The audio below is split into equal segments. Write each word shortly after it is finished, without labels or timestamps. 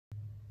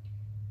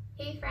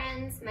Hey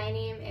friends, my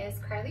name is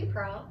Carly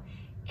Pearl,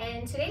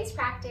 and today's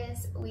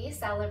practice we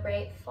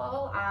celebrate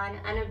full-on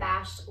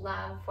unabashed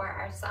love for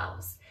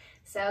ourselves.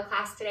 So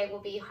class today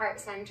will be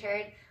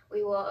heart-centered.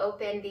 We will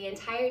open the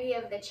entirety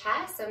of the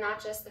chest, so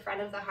not just the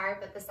front of the heart,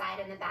 but the side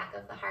and the back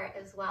of the heart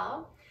as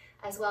well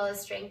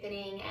as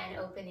strengthening and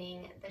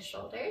opening the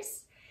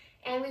shoulders.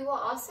 And we will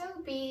also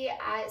be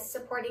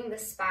supporting the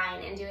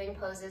spine and doing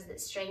poses that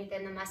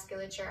strengthen the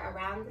musculature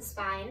around the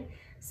spine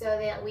so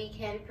that we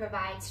can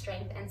provide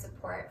strength and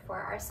support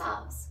for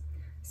ourselves.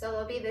 So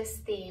there'll be this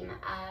theme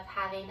of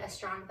having a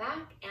strong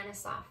back and a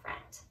soft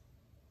front.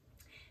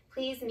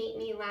 Please meet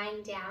me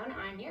lying down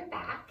on your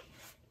back.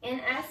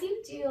 And as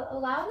you do,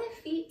 allow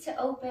the feet to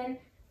open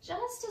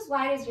just as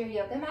wide as your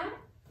yoga mat,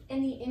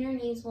 and the inner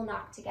knees will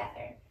knock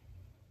together.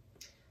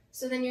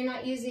 So then you're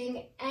not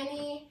using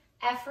any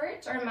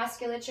effort or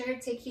musculature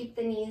to keep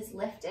the knees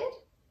lifted.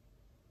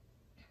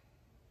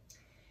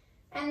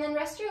 And then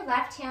rest your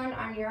left hand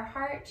on your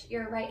heart,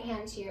 your right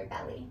hand to your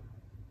belly.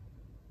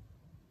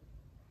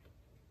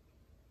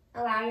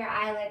 Allow your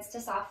eyelids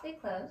to softly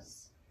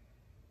close.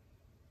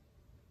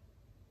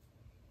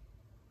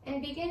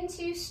 And begin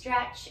to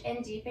stretch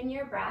and deepen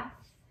your breath,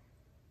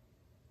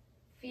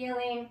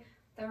 feeling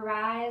the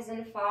rise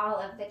and fall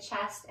of the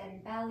chest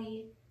and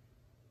belly,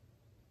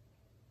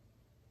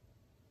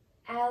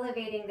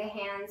 elevating the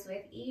hands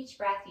with each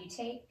breath you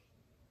take.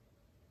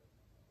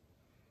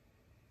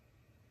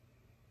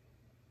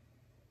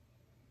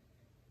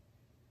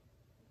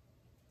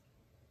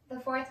 The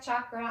fourth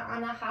chakra,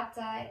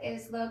 Anahata,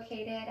 is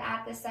located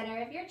at the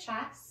center of your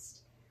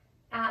chest,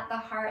 at the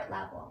heart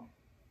level.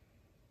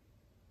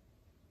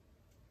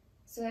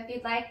 So if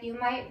you'd like, you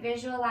might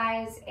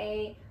visualize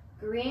a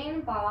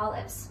green ball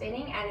of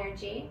spinning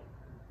energy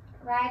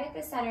right at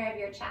the center of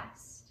your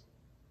chest.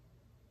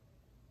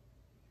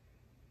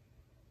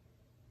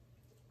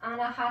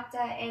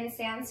 Anahata in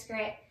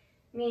Sanskrit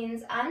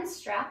means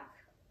unstruck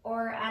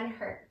or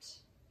unhurt.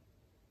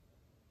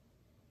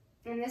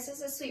 And this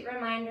is a sweet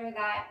reminder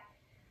that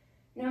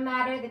no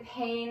matter the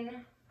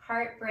pain,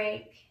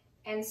 heartbreak,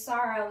 and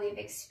sorrow we've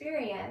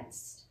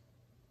experienced,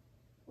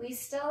 we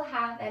still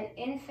have an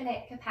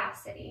infinite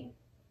capacity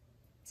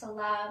to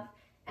love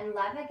and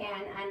love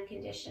again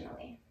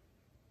unconditionally.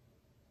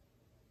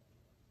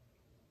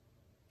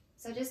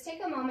 So just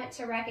take a moment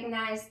to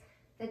recognize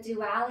the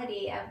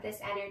duality of this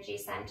energy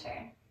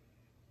center.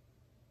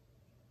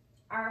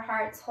 Our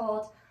hearts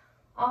hold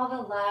all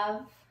the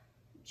love,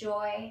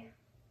 joy,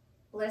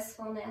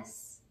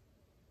 blissfulness,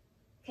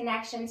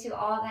 connection to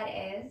all that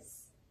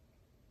is,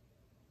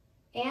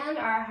 and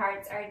our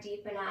hearts are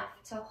deep enough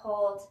to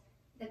hold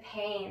the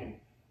pain,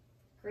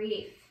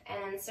 grief,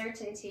 and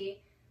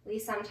uncertainty we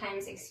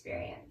sometimes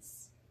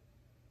experience.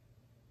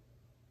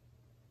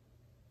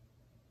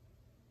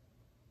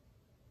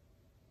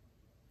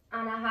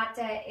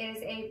 Anahata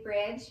is a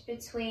bridge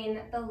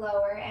between the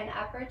lower and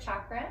upper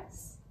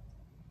chakras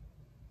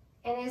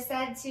and is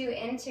said to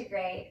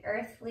integrate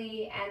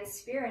earthly and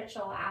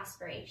spiritual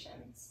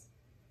aspirations.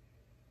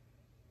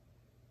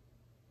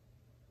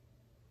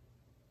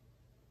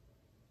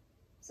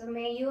 So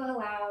may you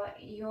allow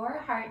your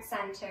heart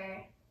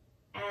center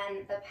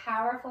and the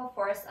powerful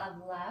force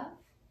of love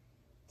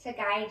to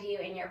guide you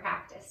in your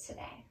practice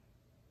today.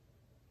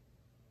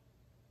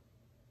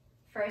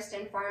 First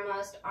and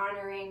foremost,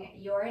 honoring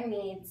your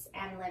needs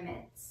and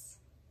limits.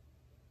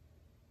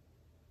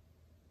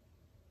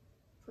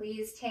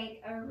 Please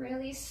take a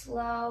really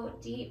slow,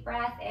 deep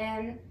breath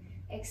in,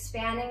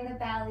 expanding the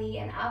belly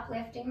and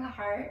uplifting the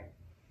heart.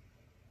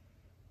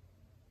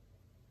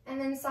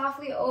 And then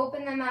softly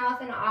open the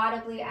mouth and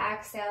audibly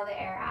exhale the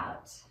air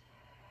out.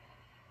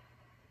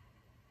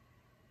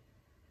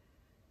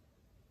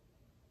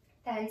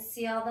 Then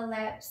seal the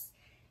lips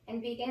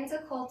and begin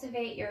to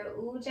cultivate your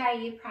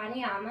Ujjayi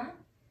pranayama,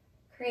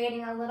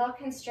 creating a little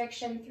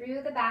constriction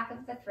through the back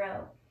of the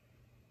throat,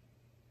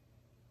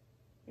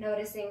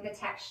 noticing the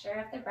texture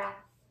of the breath.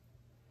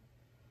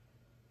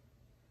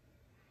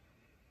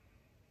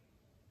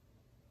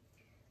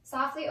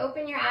 Softly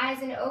open your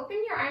eyes and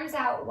open your arms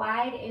out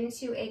wide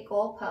into a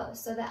goal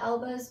pose. So the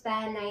elbows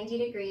bend 90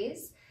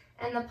 degrees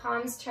and the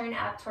palms turn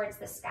up towards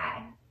the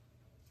sky.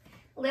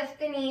 Lift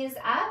the knees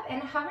up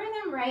and hover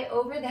them right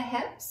over the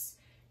hips.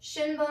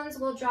 Shin bones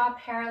will draw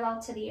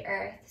parallel to the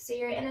earth, so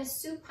you're in a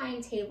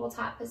supine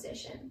tabletop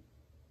position.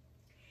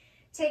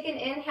 Take an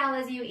inhale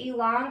as you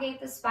elongate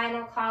the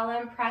spinal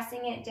column,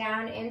 pressing it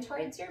down in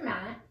towards your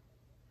mat.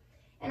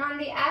 And on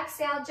the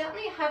exhale,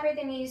 gently hover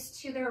the knees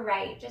to the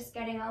right, just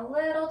getting a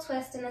little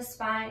twist in the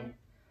spine.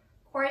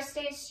 Core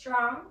stays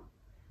strong.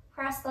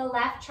 Press the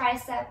left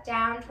tricep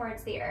down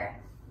towards the earth.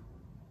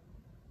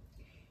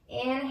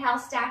 Inhale,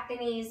 stack the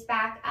knees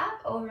back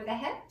up over the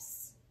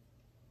hips.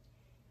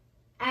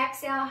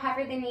 Exhale,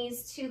 hover the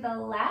knees to the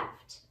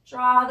left.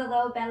 Draw the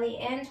low belly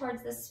in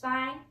towards the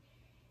spine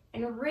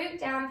and root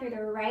down through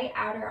the right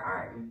outer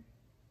arm.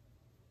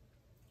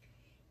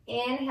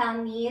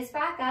 Inhale, knees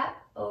back up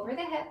over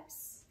the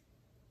hips.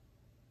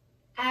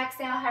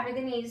 Exhale, hover the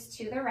knees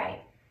to the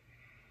right.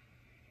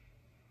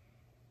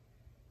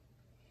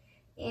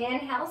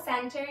 Inhale,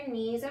 center,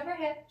 knees over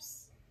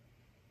hips.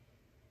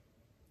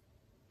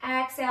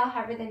 Exhale,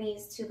 hover the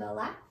knees to the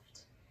left.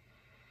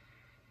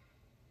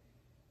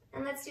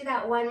 And let's do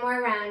that one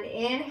more round.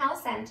 Inhale,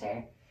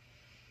 center.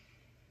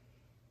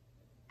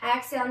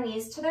 Exhale,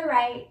 knees to the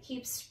right.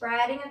 Keep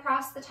spreading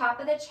across the top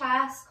of the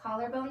chest.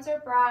 Collarbones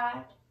are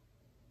broad.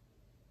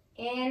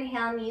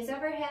 Inhale, knees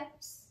over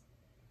hips.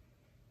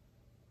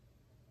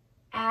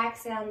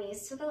 Exhale,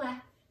 knees to the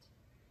left.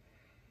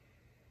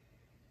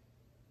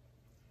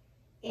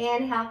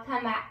 Inhale,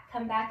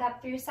 come back up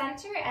through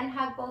center and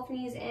hug both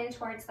knees in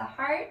towards the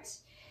heart,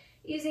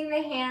 using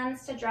the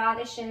hands to draw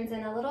the shins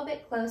in a little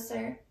bit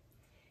closer.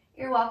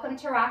 You're welcome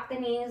to rock the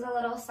knees a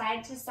little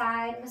side to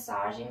side,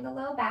 massaging the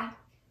low back.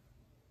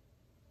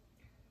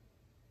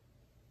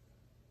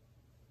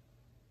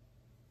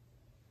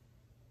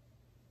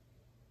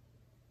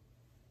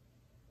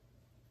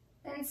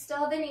 Then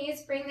still the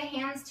knees, bring the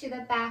hands to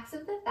the backs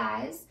of the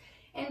thighs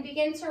and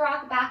begin to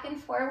rock back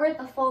and forward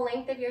the full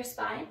length of your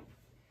spine.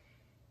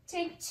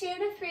 Take 2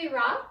 to 3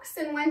 rocks,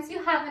 and once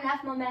you have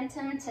enough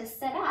momentum to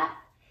sit up,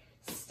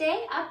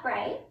 stay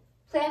upright,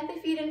 plant the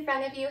feet in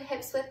front of you,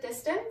 hips width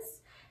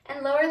distance,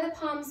 and lower the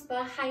palms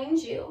behind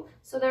you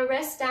so the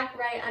wrists stack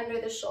right under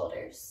the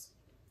shoulders.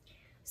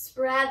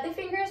 Spread the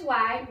fingers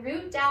wide,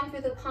 root down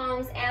through the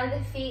palms and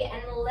the feet,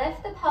 and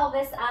lift the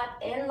pelvis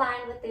up in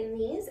line with the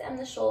knees and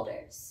the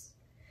shoulders.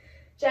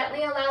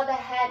 Gently allow the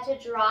head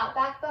to drop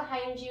back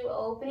behind you,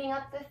 opening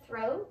up the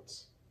throat.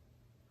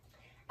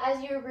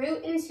 As you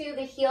root into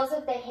the heels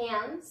of the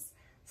hands,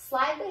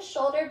 slide the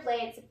shoulder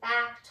blades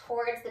back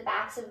towards the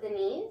backs of the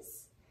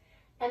knees,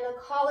 and the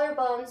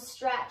collarbones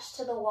stretch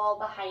to the wall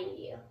behind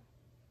you.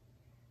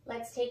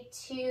 Let's take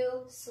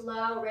 2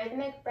 slow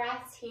rhythmic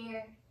breaths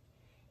here.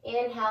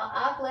 Inhale,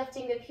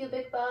 uplifting the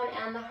pubic bone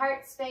and the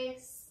heart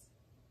space.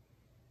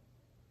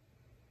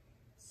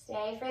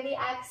 Stay for the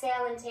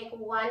exhale and take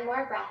 1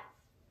 more breath.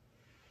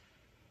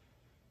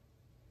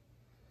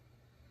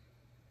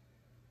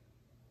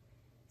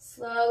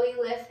 Slowly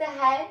lift the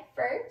head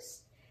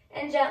first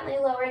and gently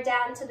lower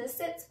down to the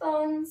sits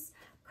bones,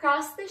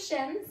 cross the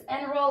shins,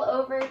 and roll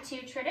over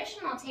to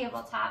traditional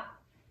tabletop,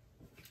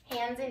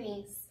 hands and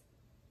knees.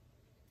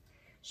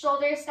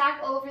 Shoulders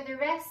stack over the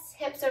wrists,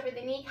 hips over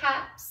the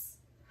kneecaps.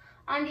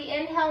 On the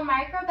inhale,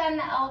 micro bend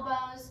the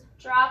elbows,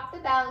 drop the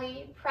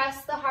belly,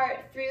 press the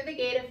heart through the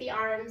gate of the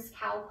arms,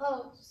 cow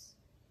pose.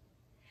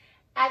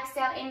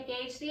 Exhale,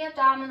 engage the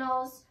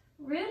abdominals,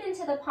 root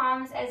into the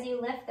palms as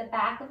you lift the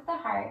back of the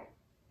heart.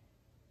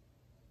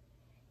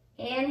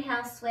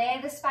 Inhale, sway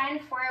the spine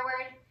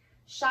forward.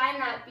 Shine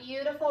that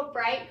beautiful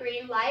bright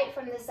green light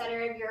from the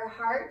center of your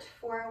heart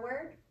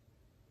forward.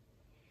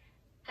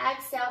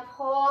 Exhale,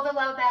 pull the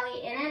low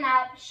belly in and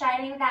up,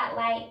 shining that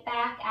light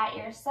back at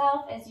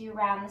yourself as you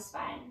round the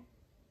spine.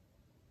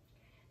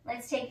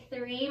 Let's take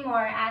 3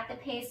 more at the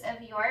pace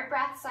of your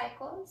breath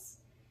cycles,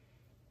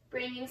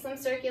 bringing some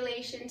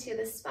circulation to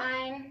the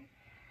spine.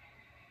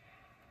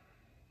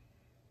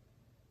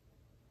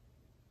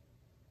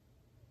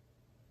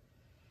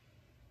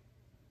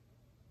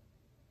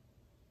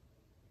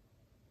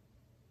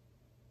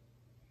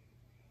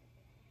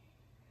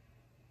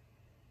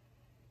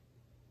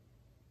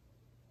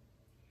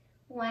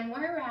 One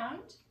more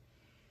round.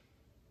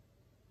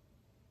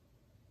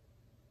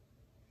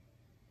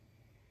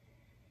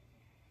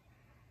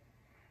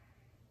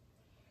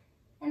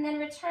 And then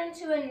return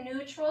to a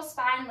neutral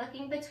spine,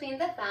 looking between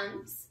the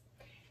thumbs.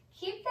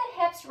 Keep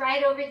the hips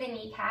right over the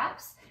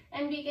kneecaps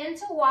and begin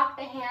to walk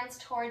the hands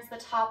towards the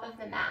top of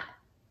the mat.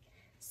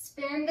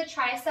 Spin the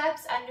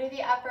triceps under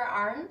the upper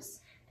arms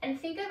and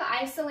think of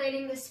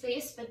isolating the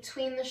space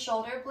between the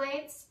shoulder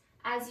blades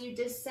as you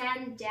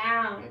descend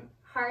down,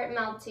 heart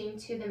melting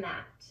to the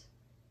mat.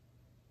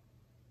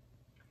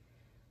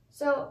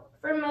 So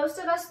for most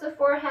of us, the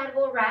forehead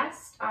will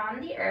rest on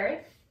the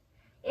earth.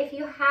 If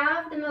you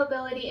have the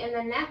mobility in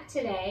the neck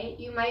today,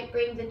 you might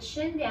bring the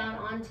chin down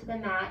onto the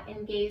mat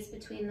and gaze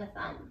between the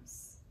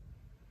thumbs.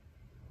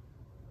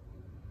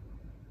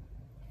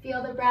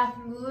 Feel the breath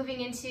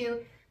moving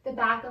into the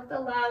back of the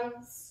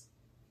lungs,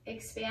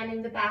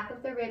 expanding the back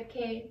of the rib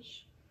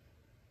cage.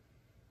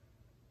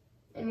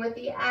 And with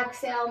the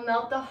exhale,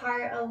 melt the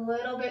heart a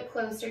little bit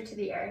closer to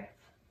the earth.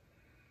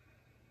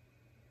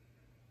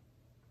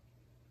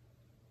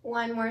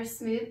 One more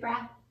smooth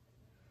breath.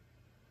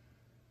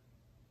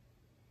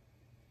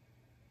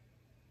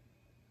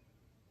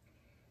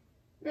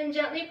 Then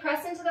gently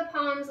press into the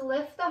palms,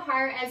 lift the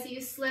heart as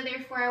you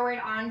slither forward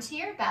onto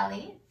your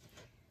belly.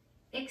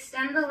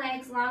 Extend the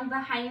legs long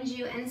behind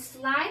you and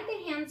slide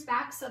the hands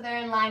back so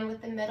they're in line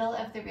with the middle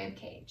of the rib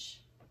cage.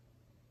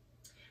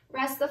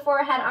 Rest the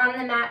forehead on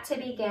the mat to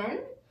begin.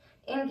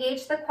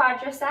 Engage the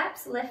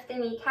quadriceps, lift the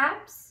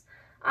kneecaps.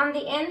 On the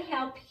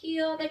inhale,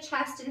 peel the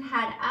chest and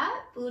head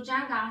up,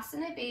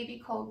 Bhujangasana,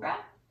 baby cobra.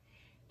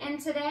 And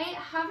today,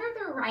 hover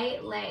the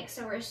right leg,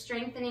 so we're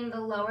strengthening the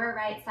lower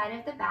right side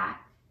of the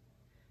back.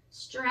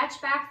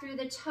 Stretch back through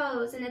the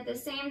toes, and at the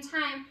same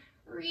time,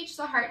 reach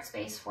the heart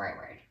space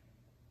forward.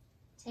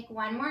 Take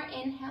 1 more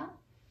inhale.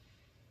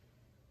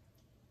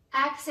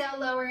 Exhale,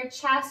 lower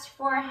chest,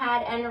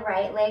 forehead, and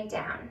right leg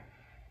down.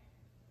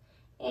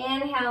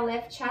 Inhale,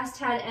 lift chest,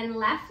 head, and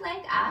left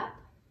leg up.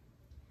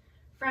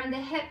 From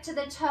the hip to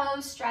the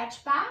toes,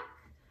 stretch back.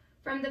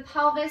 From the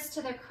pelvis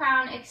to the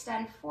crown,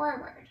 extend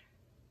forward.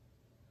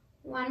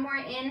 One more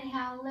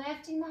inhale,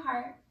 lifting the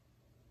heart.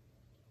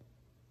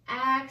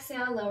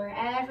 Exhale, lower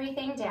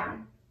everything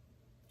down.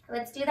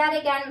 Let's do that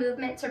again,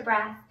 movement to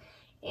breath.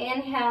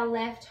 Inhale,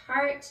 lift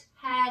heart,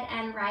 head,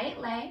 and right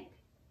leg.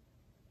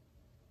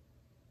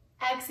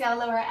 Exhale,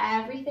 lower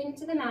everything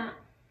to the mat.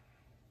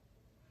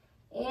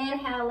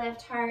 Inhale,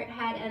 lift heart,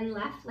 head, and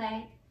left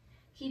leg.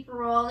 Keep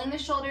rolling the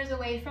shoulders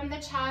away from the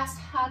chest,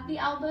 hug the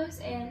elbows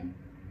in.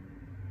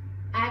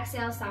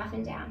 Exhale,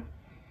 soften down.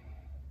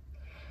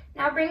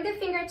 Now bring the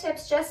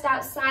fingertips just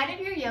outside of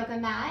your yoga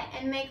mat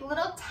and make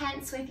little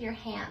tents with your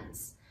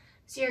hands.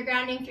 So you're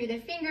grounding through the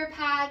finger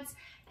pads,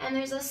 and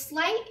there's a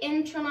slight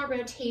internal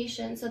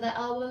rotation so the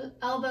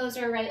elbows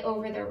are right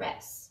over the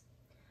wrists.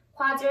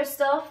 Quads are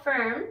still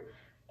firm.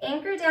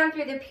 Anchor down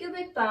through the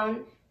pubic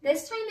bone.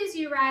 This time as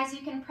you rise,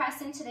 you can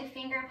press into the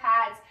finger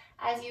pads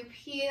as you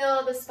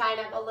peel the spine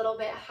up a little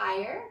bit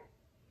higher.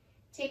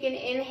 Take an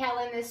inhale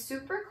in this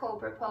super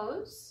cobra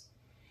pose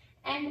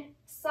and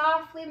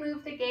softly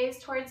move the gaze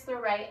towards the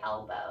right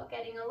elbow,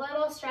 getting a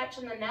little stretch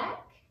in the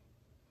neck.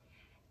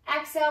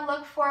 Exhale,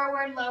 look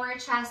forward, lower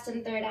chest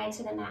and third eye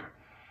to the mat.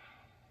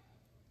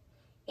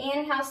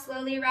 Inhale,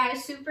 slowly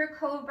rise, super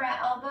cobra,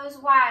 elbows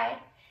wide,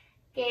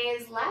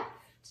 gaze left.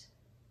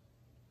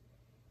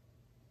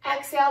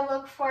 Exhale,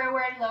 look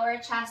forward, lower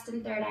chest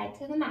and third eye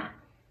to the mat.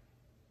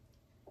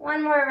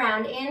 One more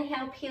round.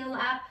 Inhale, peel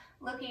up,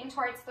 looking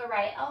towards the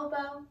right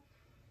elbow.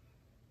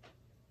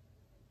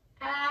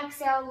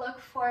 Exhale, look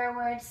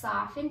forward,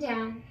 soften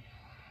down.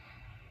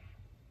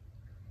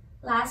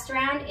 Last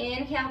round.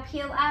 Inhale,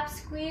 peel up,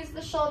 squeeze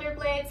the shoulder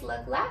blades,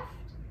 look left.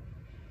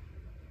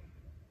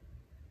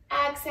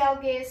 Exhale,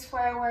 gaze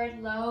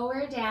forward,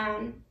 lower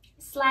down.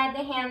 Slide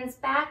the hands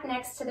back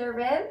next to the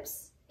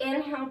ribs.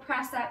 Inhale,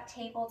 press up,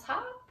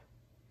 tabletop.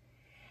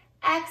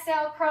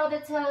 Exhale, curl the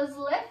toes,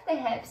 lift the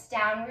hips,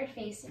 downward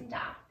facing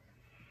dog.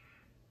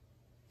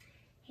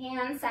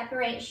 Hands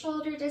separate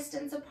shoulder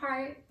distance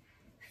apart.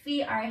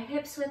 Feet are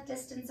hips width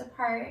distance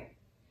apart.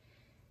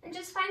 And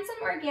just find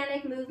some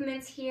organic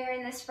movements here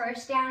in this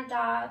first down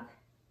dog.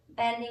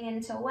 Bending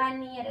into one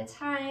knee at a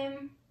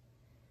time.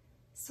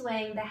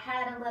 Swaying the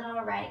head a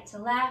little right to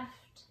left.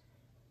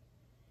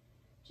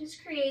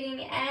 Just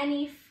creating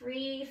any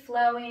free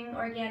flowing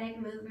organic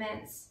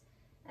movements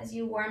as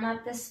you warm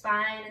up the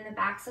spine and the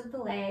backs of the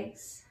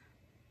legs.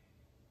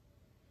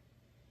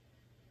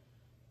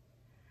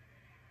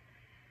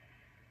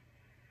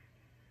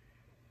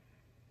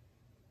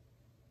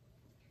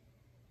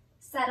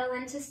 Settle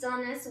into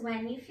stillness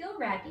when you feel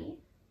ready.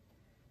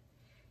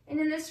 And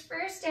in this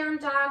first down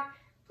dog,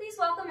 please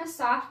welcome a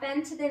soft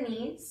bend to the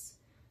knees.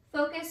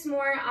 Focus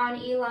more on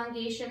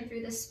elongation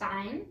through the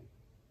spine.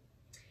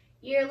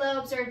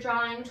 Earlobes are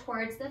drawing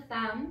towards the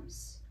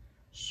thumbs.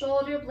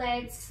 Shoulder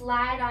blades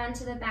slide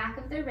onto the back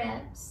of the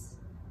ribs.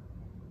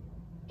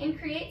 And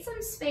create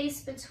some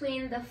space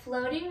between the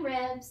floating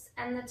ribs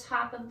and the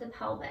top of the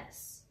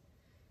pelvis.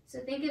 So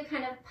think of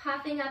kind of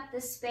puffing up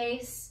the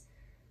space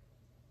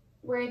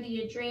where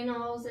the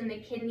adrenals and the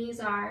kidneys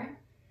are.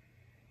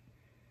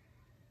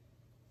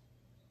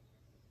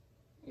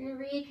 And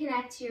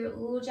reconnect to your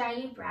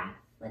Ujjayi breath.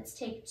 Let's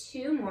take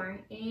two more.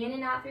 In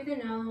and out through the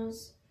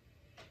nose.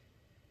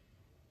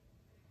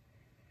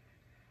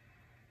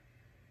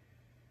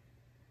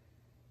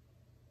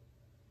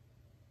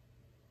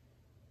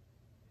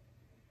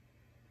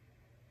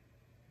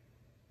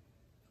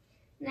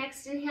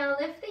 Next inhale,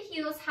 lift the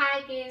heels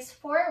high, gaze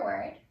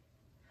forward.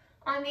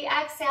 On the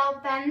exhale,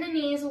 bend the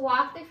knees,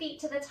 walk the feet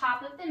to the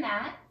top of the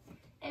mat,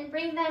 and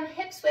bring them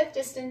hips width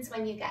distance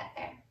when you get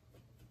there.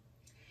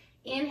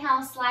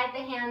 Inhale, slide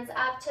the hands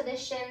up to the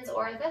shins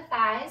or the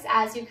thighs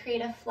as you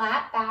create a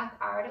flat back,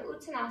 Ardha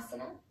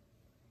Uttanasana.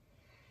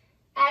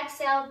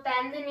 Exhale,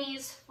 bend the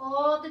knees,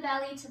 fold the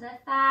belly to the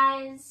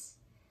thighs.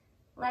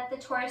 Let the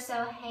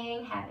torso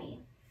hang heavy.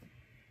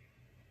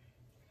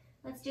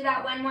 Let's do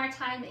that one more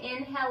time.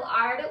 Inhale,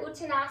 Ardha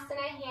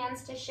Uttanasana,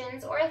 hands to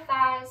shins or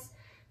thighs.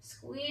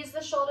 Squeeze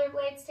the shoulder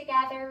blades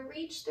together,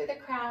 reach through the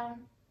crown.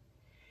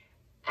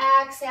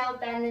 Exhale,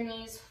 bend the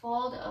knees,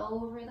 fold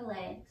over the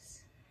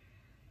legs.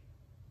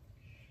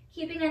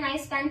 Keeping a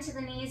nice bend to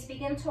the knees,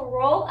 begin to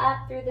roll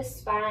up through the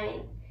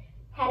spine.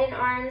 Head and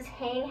arms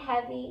hang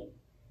heavy.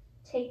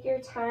 Take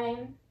your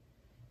time,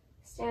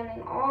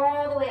 standing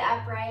all the way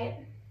upright.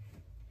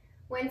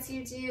 Once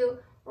you do,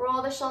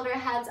 roll the shoulder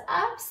heads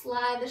up,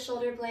 slide the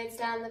shoulder blades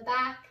down the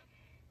back,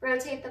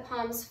 rotate the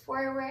palms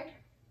forward.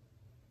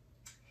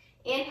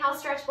 Inhale,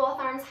 stretch both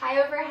arms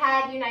high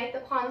overhead, unite the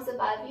palms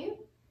above you.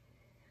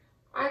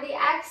 On the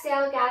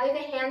exhale, gather the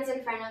hands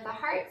in front of the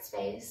heart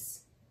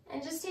space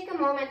and just take a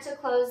moment to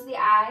close the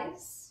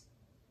eyes.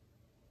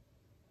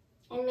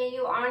 And may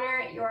you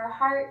honor your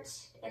heart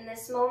in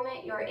this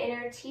moment, your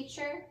inner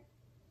teacher,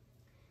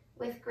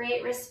 with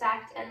great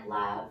respect and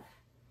love.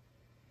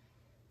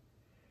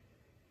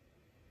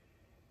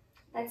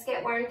 Let's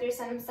get warm through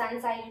some sun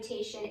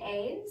salutation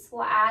A's.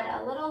 We'll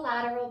add a little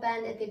lateral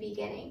bend at the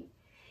beginning.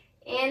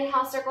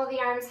 Inhale, circle the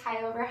arms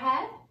high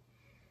overhead.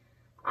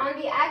 On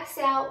the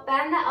exhale,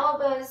 bend the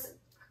elbows,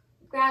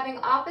 grabbing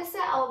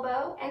opposite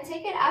elbow, and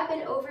take it up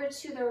and over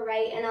to the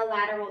right in a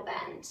lateral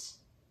bend.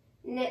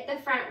 Knit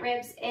the front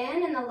ribs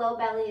in and the low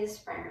belly is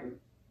firm.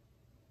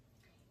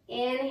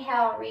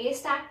 Inhale,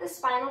 restack the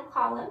spinal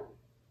column.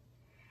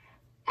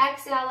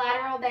 Exhale,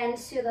 lateral bend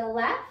to the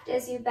left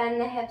as you bend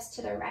the hips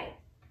to the right.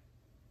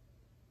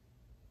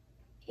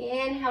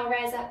 Inhale,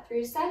 rise up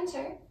through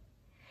center.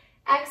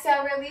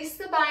 Exhale, release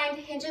the bind,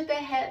 hinge at the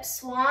hips,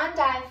 swan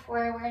dive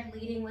forward,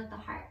 leading with the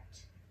heart.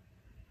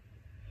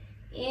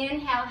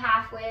 Inhale,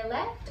 halfway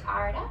lift,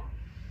 Ardha.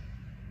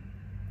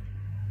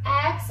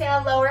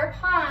 Exhale, lower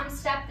palms,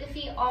 step the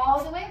feet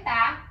all the way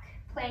back,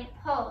 plank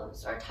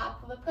pose or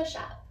top of a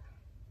push-up.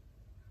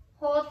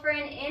 Hold for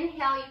an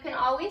inhale. You can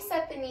always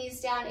set the knees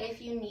down if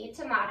you need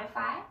to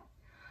modify.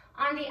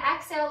 On the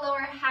exhale, lower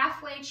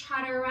halfway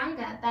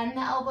chaturanga, bend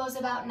the elbows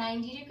about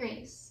 90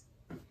 degrees.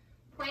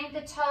 Point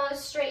the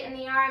toes, straighten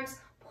the arms,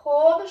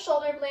 pull the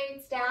shoulder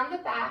blades down the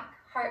back,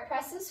 heart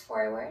presses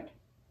forward.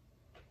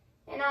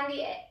 And on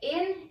the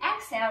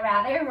exhale,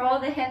 roll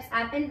the hips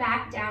up and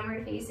back,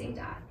 downward facing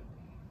dog.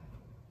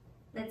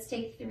 Let's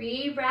take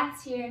 3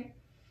 breaths here.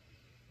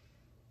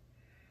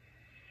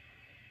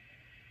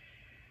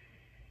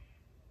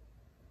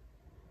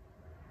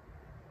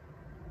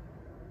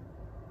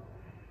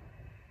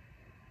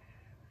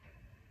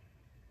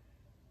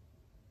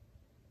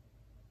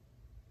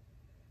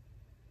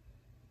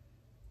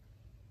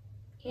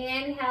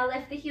 Inhale,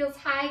 lift the heels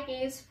high,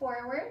 gaze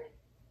forward.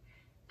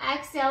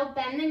 Exhale,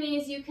 bend the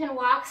knees. You can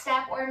walk,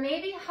 step, or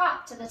maybe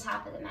hop to the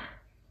top of the mat.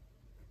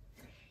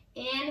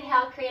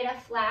 Inhale, create a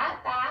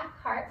flat back,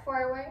 heart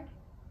forward.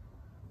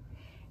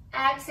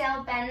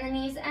 Exhale, bend the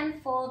knees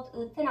and fold,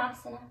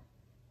 Uttanasana.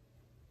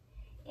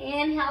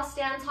 Inhale,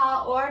 stand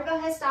tall, Urdhva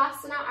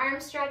Hastasana,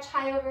 arms stretch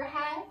high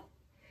overhead.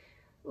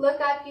 Look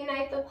up,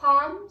 unite the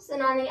palms,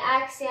 and on the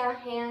exhale,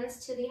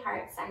 hands to the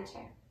heart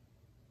center.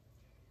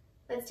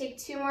 Let's take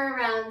 2 more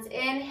rounds.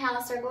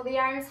 Inhale, circle the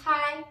arms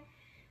high.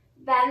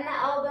 Bend the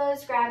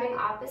elbows, grabbing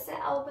opposite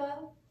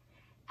elbow.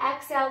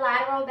 Exhale,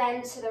 lateral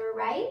bend to the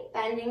right,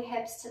 bending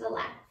hips to the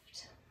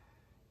left.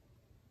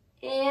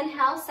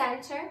 Inhale,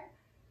 center.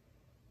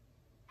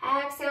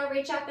 Exhale,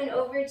 reach up and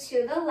over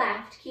to the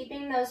left,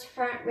 keeping those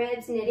front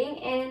ribs knitting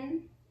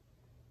in.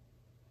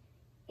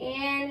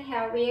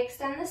 Inhale,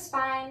 re-extend the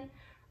spine.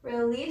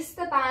 Release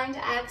the bind.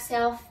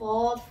 Exhale,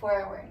 fold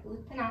forward,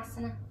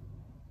 Uttanasana.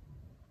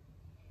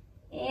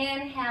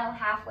 Inhale,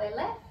 halfway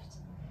lift.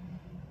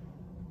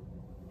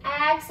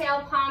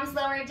 Exhale, palms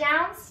lower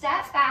down,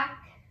 step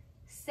back.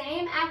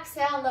 Same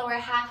exhale, lower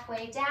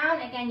halfway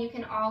down. Again, you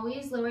can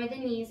always lower the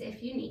knees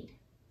if you need.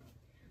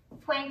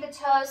 Point the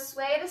toes,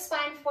 sway the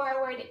spine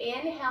forward.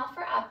 Inhale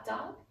for up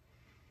dog.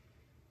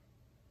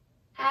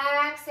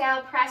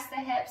 Exhale, press the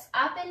hips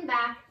up and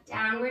back,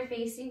 downward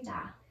facing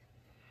dog.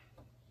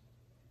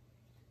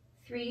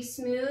 3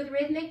 smooth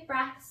rhythmic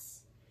breaths.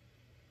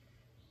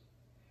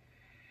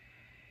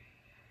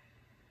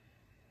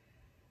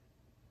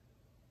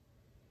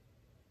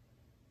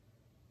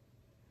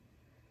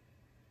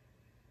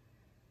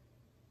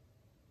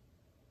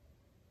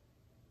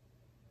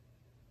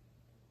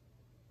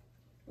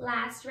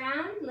 Last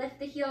round, lift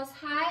the heels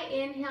high,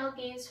 inhale,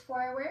 gaze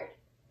forward.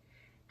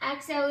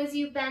 Exhale as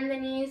you bend the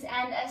knees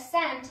and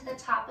ascend to the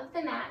top of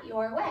the mat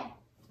your way.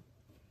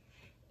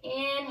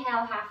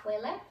 Inhale,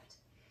 halfway lift.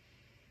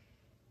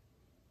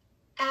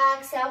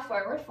 Exhale,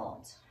 forward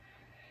fold.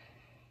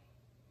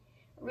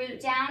 Root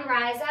down,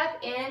 rise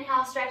up.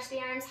 Inhale, stretch the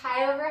arms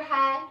high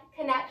overhead.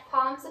 Connect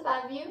palms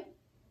above you.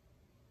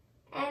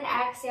 And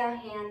exhale,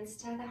 hands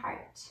to the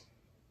heart.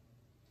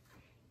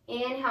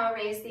 Inhale,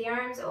 raise the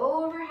arms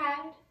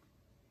overhead.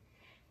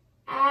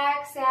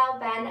 Exhale,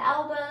 bend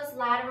elbows,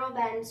 lateral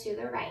bend to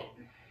the right.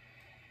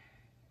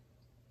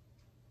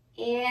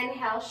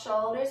 Inhale,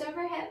 shoulders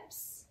over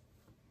hips.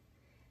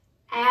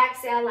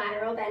 Exhale,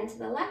 lateral bend to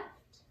the left.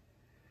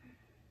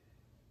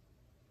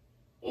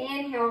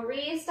 Inhale,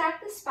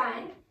 restack the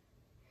spine.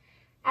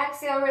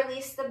 Exhale,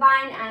 release the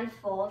bind and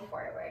fold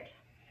forward.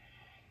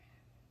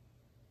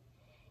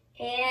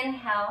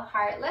 Inhale,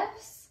 heart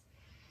lifts.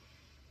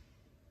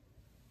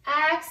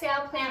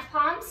 Exhale, plant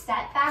palms,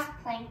 step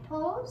back, plank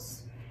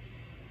pose.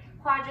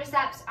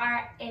 Quadriceps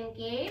are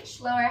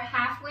engaged, lower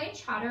halfway,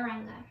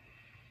 chaturanga.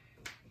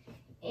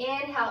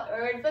 Inhale,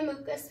 Urdhva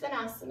Mukha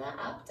Svanasana,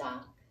 up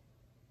dog.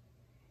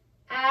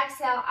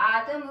 Exhale,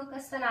 Adho Mukha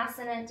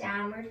Svanasana,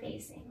 downward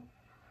facing.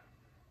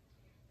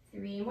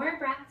 3 more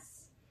breaths.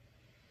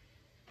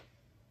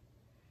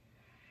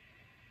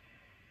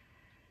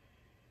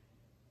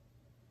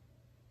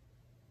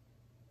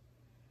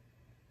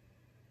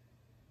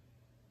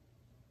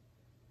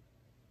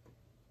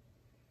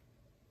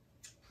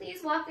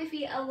 Please walk the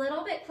feet a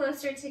little bit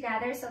closer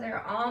together so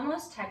they're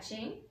almost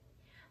touching.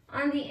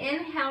 On the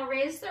inhale,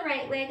 raise the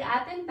right leg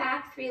up and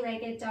back,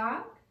 3-legged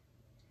dog.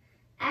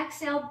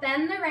 Exhale,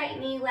 bend the right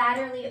knee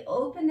laterally,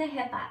 open the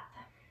hip up.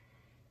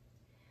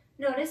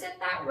 Notice if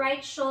that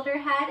right shoulder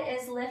head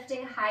is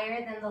lifting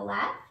higher than the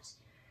left.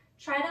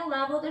 Try to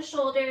level the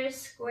shoulders,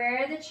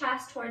 square the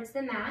chest towards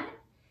the mat,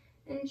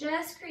 and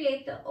just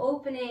create the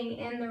opening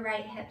in the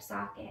right hip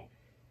socket.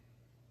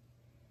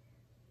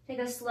 Take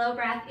a slow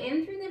breath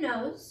in through the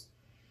nose.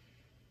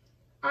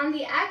 On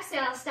the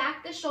exhale,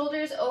 stack the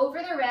shoulders over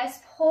the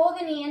wrist, pull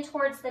the knee in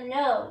towards the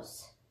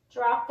nose.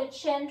 Drop the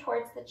chin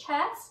towards the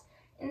chest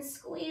and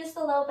squeeze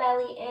the low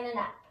belly in and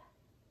up.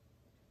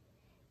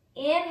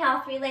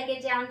 Inhale,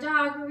 three-legged down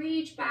dog,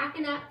 reach back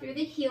and up through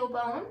the heel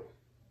bone.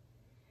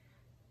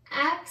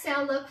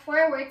 Exhale, look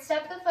forward,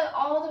 step the foot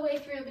all the way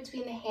through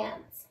between the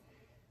hands.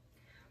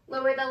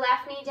 Lower the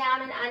left knee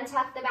down and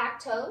untuck the back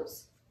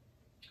toes.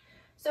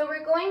 So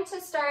we're going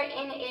to start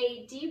in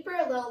a deeper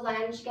low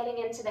lunge getting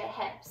into the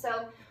hip.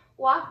 So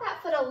walk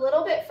that foot a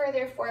little bit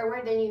further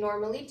forward than you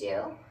normally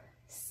do.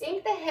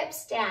 Sink the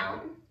hips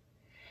down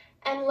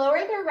and lower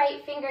the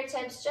right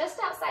fingertips just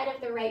outside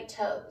of the right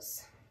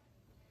toes.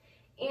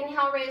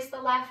 Inhale, raise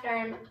the left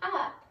arm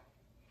up.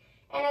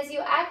 And as you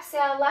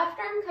exhale, left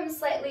arm comes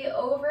slightly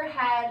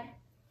overhead,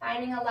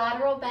 finding a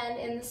lateral bend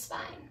in the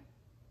spine.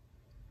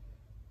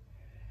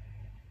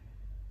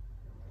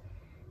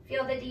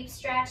 Feel the deep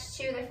stretch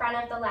to the front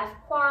of the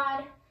left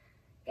quad,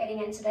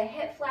 getting into the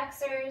hip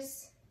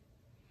flexors.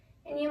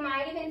 And you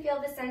might even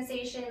feel the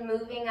sensation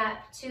moving up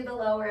to the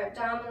lower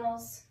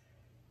abdominals.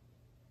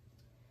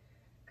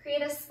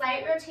 Create a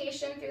slight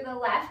rotation through the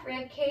left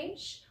rib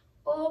cage,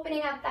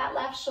 opening up that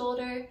left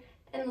shoulder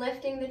and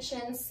lifting the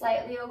chin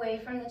slightly away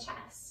from the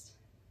chest.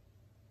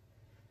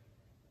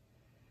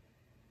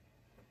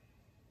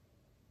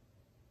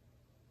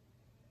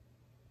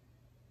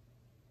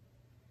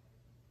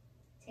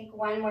 Take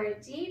one more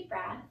deep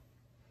breath.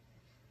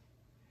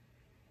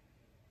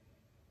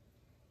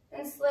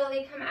 Then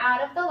slowly come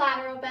out of the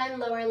lateral bend,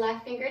 lower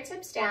left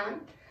fingertips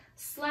down.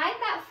 Slide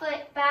that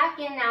foot back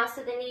in now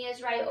so the knee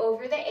is right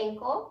over the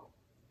ankle.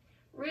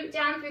 Root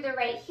down through the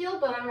right heel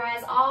bone,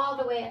 rise all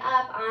the way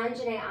up,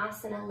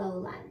 Anjaneyasana, low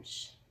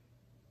lunge.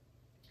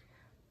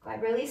 Go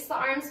ahead, release the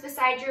arms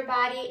beside your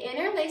body,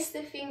 interlace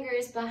the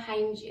fingers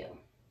behind you.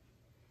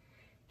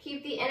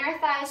 Keep the inner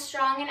thighs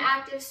strong and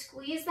active,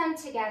 squeeze them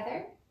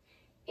together.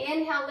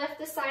 Inhale, lift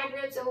the side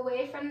ribs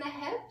away from the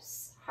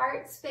hips,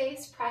 heart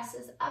space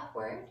presses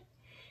upward.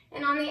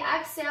 And on the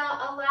exhale,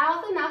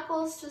 allow the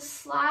knuckles to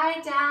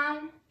slide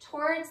down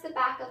towards the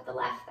back of the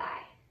left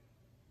thigh.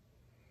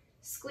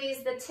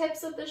 Squeeze the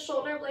tips of the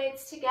shoulder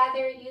blades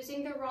together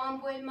using the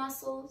rhomboid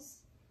muscles.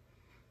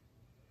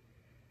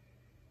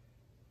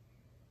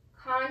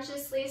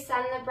 Consciously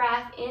send the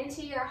breath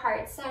into your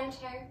heart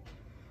center.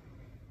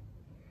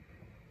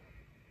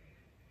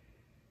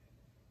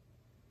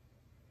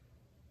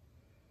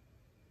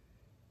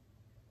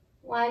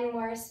 One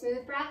more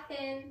smooth breath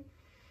in.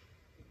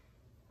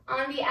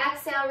 On the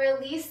exhale,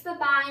 release the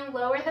bind,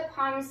 lower the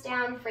palms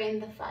down, frame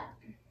the foot.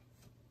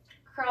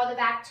 Curl the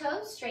back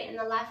toes, straighten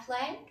the left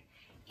leg.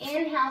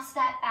 Inhale,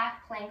 step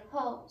back, plank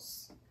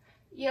pose.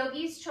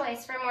 Yogi's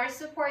choice. For more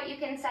support, you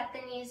can set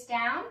the knees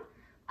down.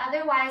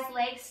 Otherwise,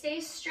 legs stay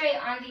straight.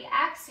 On the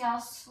exhale,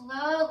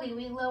 slowly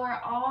we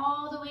lower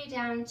all the way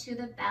down to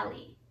the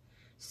belly.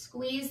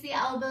 Squeeze the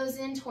elbows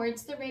in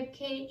towards the rib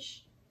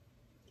cage.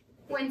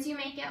 Once you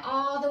make it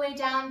all the way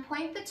down,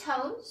 point the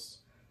toes,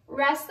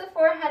 rest the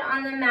forehead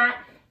on the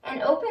mat,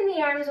 and open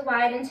the arms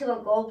wide into a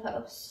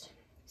goalpost.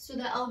 So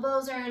the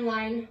elbows are in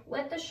line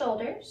with the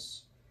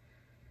shoulders.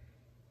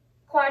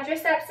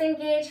 Quadriceps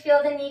engage,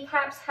 feel the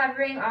kneecaps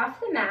hovering off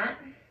the mat.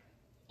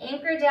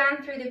 Anchor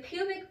down through the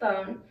pubic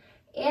bone.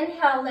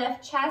 Inhale,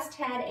 lift chest,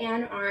 head,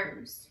 and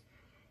arms.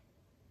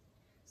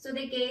 So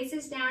the gaze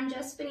is down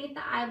just beneath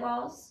the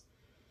eyeballs.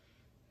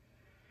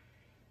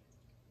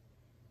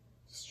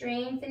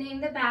 Strengthening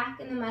the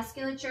back and the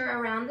musculature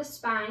around the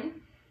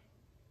spine.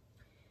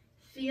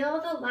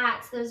 Feel the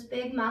lats, those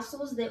big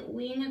muscles that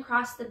wing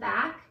across the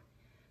back.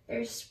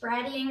 They're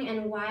spreading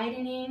and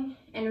widening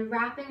and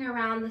wrapping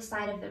around the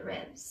side of the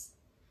ribs.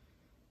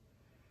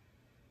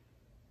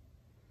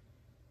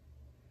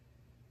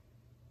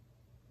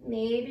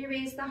 Maybe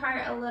raise the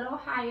heart a little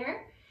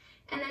higher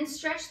and then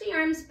stretch the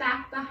arms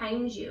back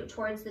behind you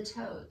towards the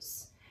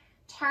toes.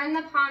 Turn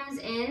the palms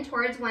in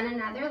towards one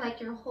another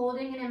like you're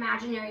holding an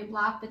imaginary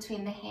block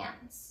between the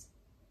hands.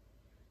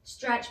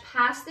 Stretch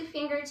past the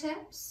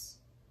fingertips.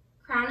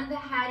 Crown of the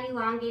head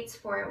elongates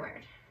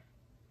forward.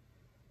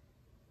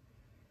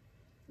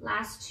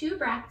 Last 2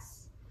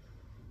 breaths.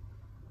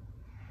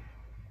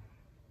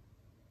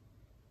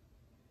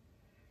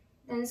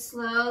 Then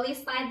slowly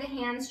slide the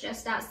hands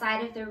just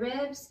outside of the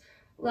ribs,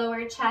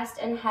 lower chest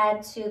and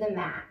head to the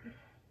mat.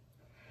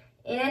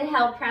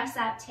 Inhale, press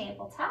up,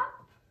 tabletop.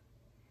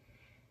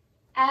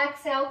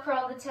 Exhale,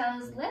 curl the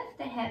toes, lift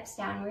the hips,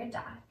 downward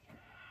dog.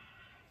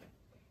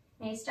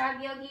 Nice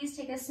dog, yogis.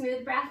 Take a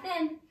smooth breath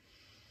in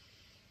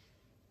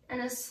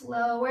and a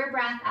slower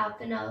breath out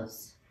the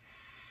nose.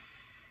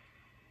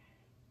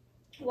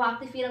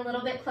 Walk the feet a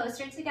little bit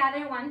closer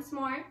together once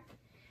more.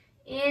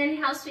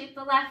 Inhale, sweep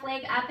the left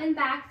leg up and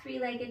back,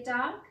 3-legged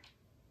dog.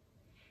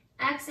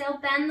 Exhale,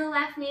 bend the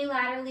left knee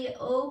laterally,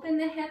 open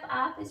the hip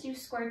up as you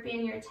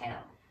scorpion your tail.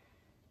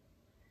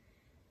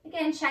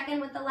 Again, check in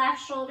with the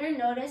left shoulder.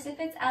 Notice if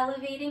it's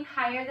elevating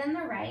higher than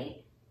the right.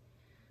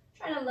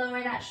 Try to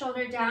lower that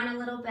shoulder down a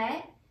little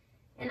bit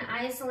and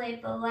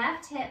isolate the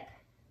left hip.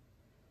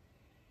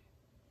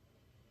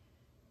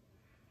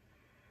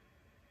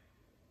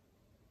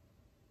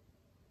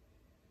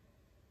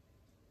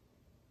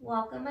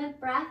 Welcome a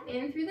breath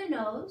in through the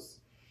nose.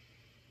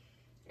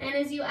 And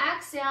as you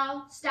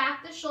exhale,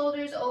 stack the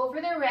shoulders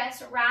over the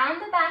wrists,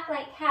 round the back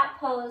like cat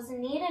pose,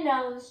 knee to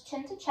nose,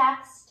 chin to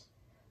chest,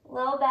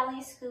 low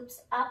belly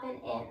scoops up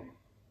and in.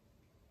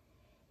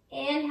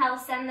 Inhale,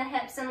 send the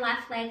hips and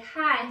left leg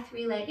high,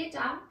 three-legged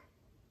dog.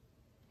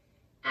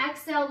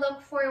 Exhale,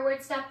 look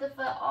forward, step the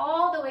foot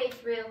all the way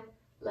through,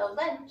 low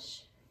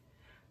lunge.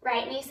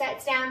 Right knee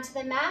sets down to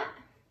the mat,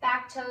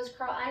 back toes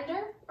curl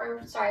under,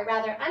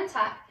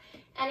 untuck.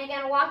 And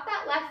again, walk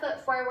that left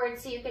foot forward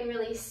so you can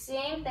really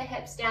sink the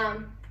hips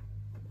down.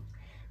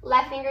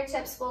 Left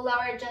fingertips will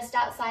lower just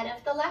outside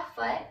of the left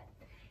foot.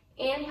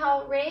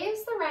 Inhale,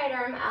 raise the right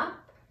arm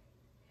up.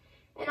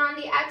 And on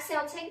the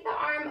exhale, take the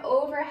arm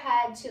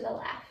overhead to the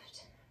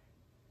left.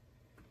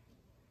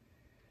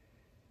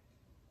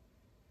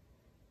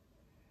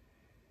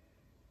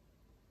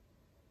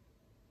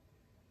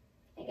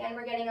 Again,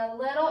 we're getting a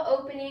little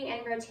opening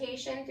and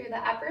rotation through the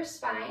upper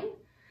spine.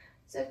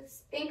 So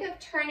think of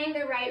turning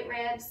the right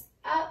ribs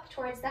up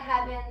towards the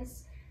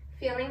heavens,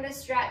 feeling the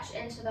stretch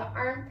into the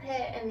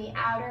armpit and the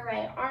outer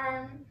right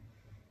arm.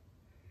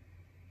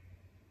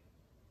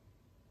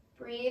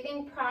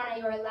 Breathing prana,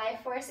 your life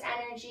force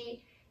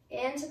energy,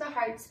 into the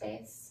heart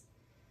space.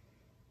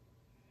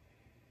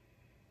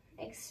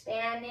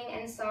 Expanding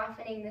and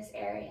softening this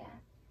area.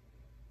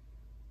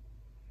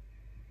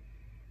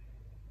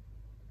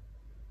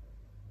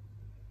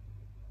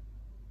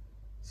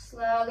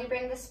 Slowly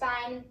bring the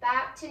spine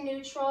back to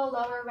neutral,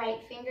 lower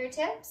right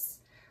fingertips.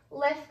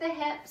 Lift the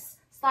hips,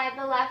 slide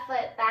the left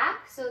foot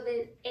back so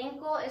the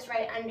ankle is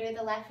right under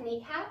the left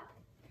kneecap.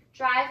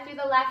 Drive through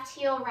the left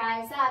heel,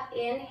 rise up.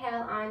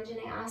 Inhale,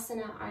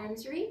 Anjaneyasana,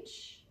 arms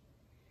reach.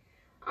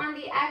 On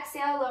the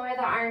exhale, lower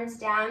the arms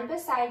down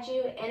beside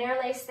you.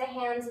 Interlace the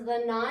hands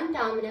the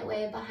non-dominant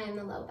way behind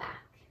the low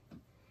back.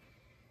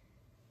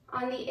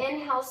 On the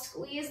inhale,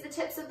 squeeze the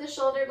tips of the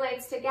shoulder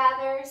blades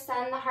together.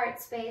 Send the heart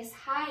space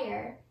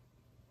higher.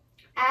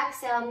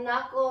 Exhale,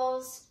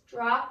 knuckles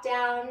drop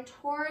down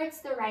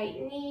towards the right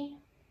knee.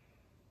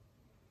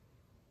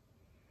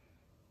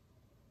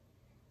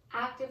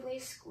 Actively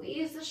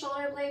squeeze the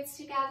shoulder blades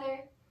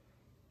together.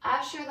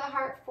 Usher the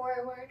heart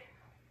forward.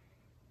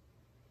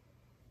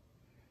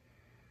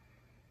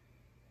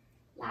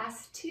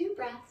 Last 2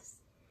 breaths.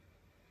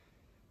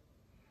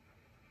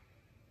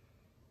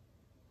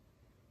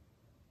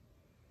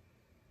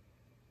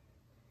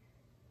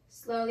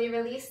 Slowly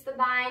release the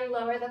bind,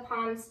 lower the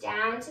palms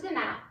down to the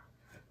mat.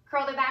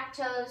 Curl the back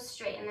toes,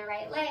 straighten the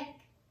right leg.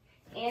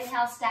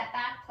 Inhale, step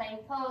back,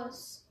 plank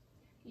pose.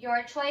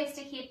 Your choice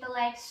to keep the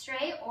legs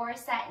straight or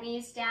set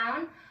knees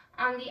down.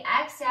 On the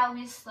exhale,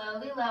 we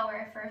slowly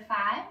lower for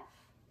 5,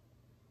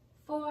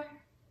 4,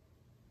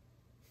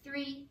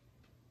 3,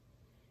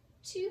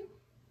 2,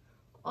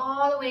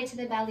 all the way to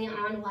the belly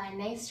on 1.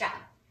 Nice job.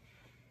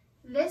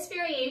 This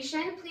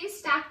variation, please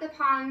stack the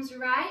palms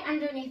right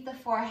underneath the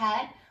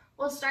forehead.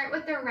 We'll start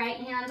with the right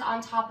hand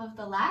on top of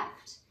the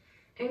left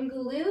and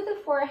glue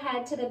the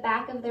forehead to the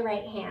back of the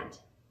right hand.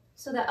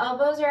 So the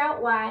elbows are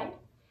out wide,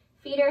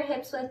 feet are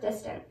hips width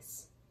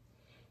distance.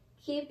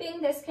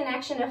 Keeping this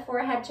connection of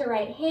forehead to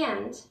right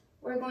hand,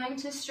 we're going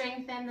to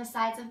strengthen the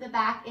sides of the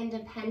back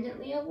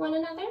independently of one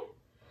another.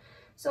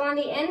 So on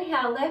the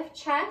inhale, lift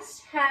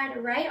chest,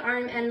 head, right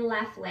arm, and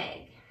left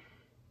leg.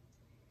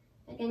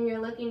 Again, you're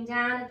looking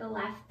down at the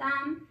left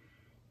thumb.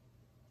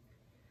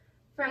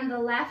 From the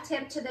left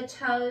hip to the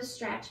toes,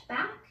 stretch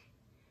back.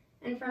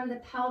 And from the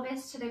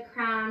pelvis to the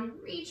crown,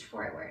 reach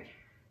forward.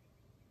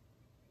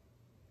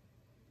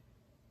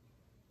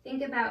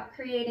 Think about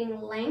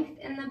creating length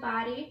in the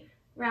body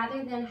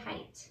rather than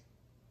height.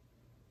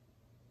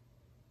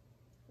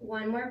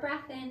 One more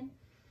breath in.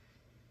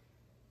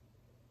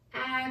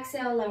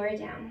 Exhale, lower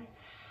down.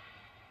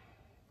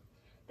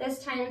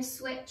 This time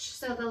switch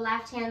so the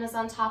left hand is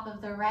on top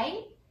of the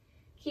right.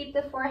 Keep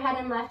the forehead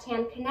and left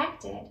hand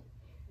connected.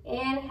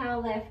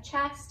 Inhale, lift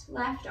chest,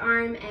 left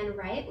arm, and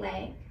right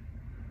leg.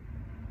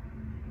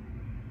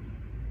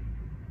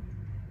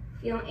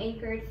 Feel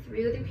anchored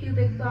through the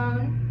pubic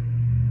bone.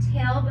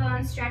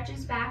 Tailbone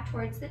stretches back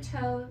towards the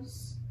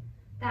toes.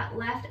 That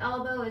left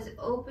elbow is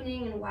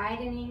opening and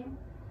widening.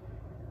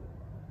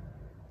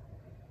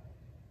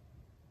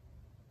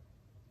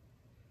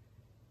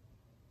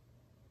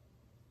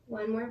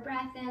 One more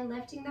breath in,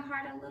 lifting the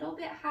heart a little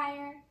bit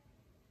higher.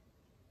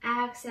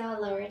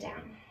 Exhale, lower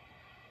down.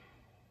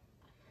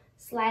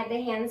 Slide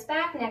the hands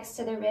back next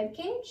to the rib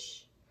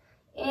cage.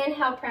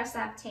 Inhale, press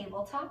up,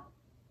 tabletop.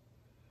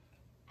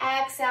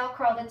 Exhale,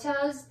 curl the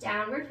toes,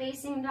 downward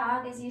facing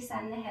dog as you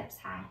send the hips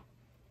high.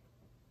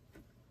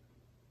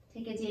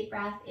 Take a deep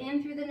breath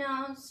in through the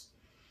nose.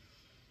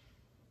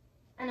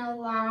 And a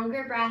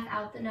longer breath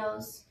out the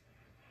nose.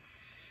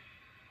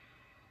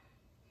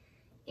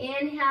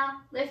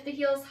 Inhale, lift the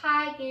heels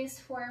high, gaze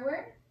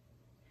forward.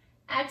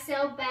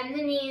 Exhale, bend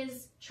the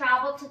knees,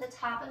 travel to the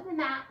top of the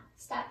mat,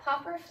 step,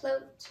 hop, or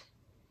float.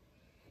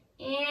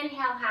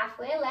 Inhale,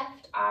 halfway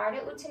lift,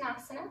 Ardha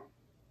Uttanasana.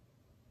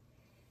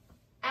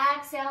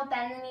 Exhale,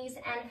 bend the knees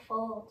and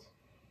fold.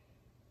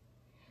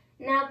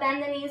 Now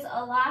bend the knees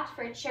a lot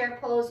for chair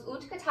pose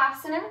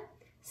Utkatasana,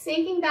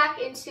 sinking back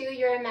into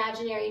your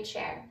imaginary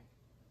chair.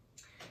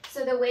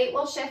 So the weight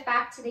will shift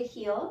back to the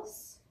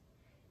heels.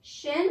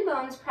 Shin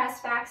bones press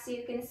back so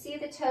you can see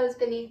the toes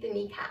beneath the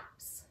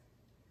kneecaps.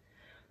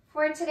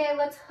 For today,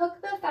 let's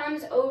hook the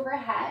thumbs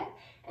overhead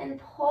and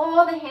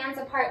pull the hands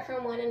apart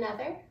from one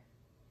another.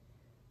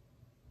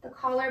 The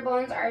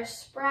collarbones are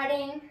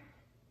spreading,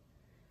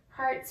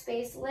 heart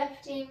space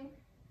lifting.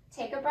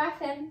 Take a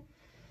breath in.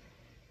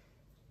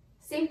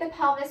 Sink the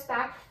pelvis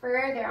back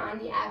further on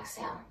the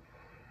exhale.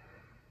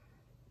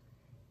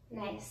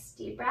 Nice,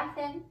 deep breath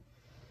in.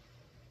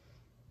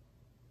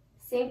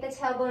 Sink the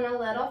tailbone a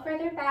little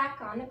further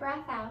back on the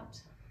breath out.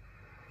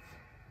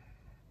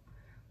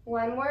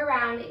 One more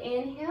round,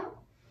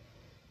 inhale.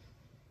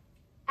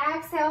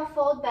 Exhale,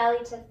 fold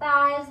belly to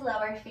thighs,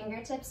 lower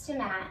fingertips to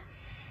mat.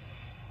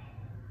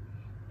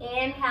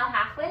 Inhale,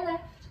 halfway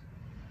lift.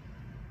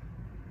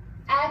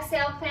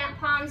 Exhale, plant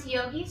palms,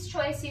 yogi's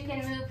choice. You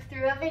can move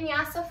through a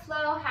vinyasa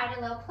flow, high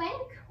to low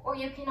plank, or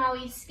you can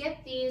always skip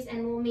these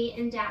and we'll meet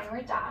in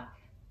downward dog.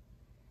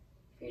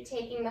 If you're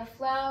taking the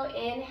flow,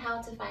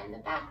 inhale to find the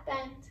back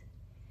bend.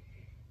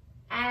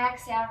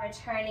 Exhale,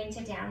 returning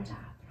to down dog.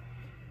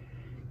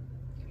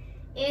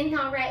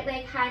 Inhale, right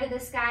leg high to the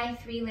sky,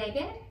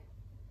 three-legged.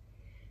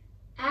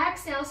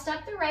 Exhale,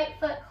 step the right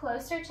foot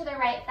closer to the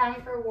right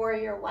thumb for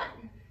warrior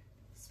one.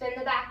 Spin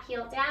the back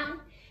heel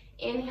down.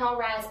 Inhale,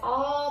 rise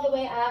all the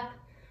way up,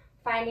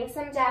 finding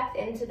some depth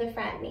into the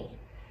front knee.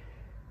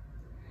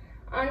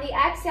 On the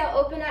exhale,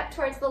 open up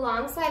towards the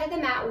long side of the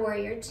mat,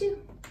 warrior two.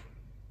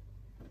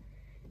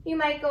 You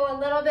might go a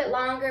little bit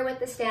longer with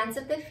the stance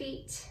of the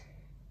feet.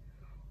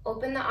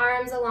 Open the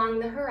arms along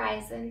the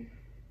horizon.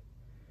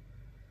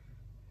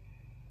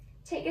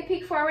 Take a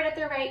peek forward at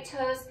the right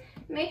toes.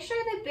 Make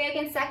sure the big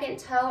and second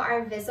toe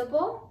are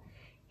visible.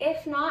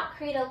 If not,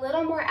 create a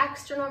little more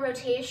external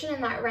rotation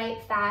in that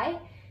right thigh,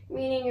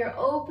 meaning you're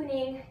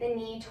opening the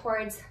knee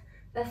towards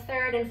the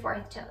third and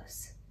fourth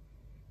toes.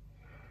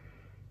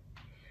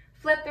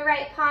 Flip the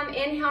right palm,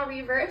 inhale,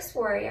 reverse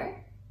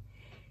warrior.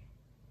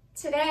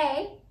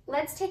 Today,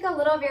 let's take a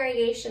little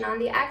variation. On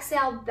the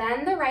exhale,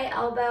 bend the right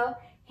elbow,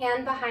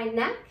 hand behind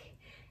neck,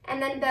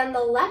 and then bend the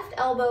left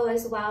elbow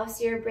as well,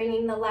 so you're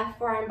bringing the left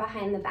forearm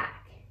behind the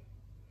back.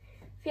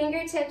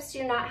 Fingertips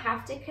do not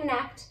have to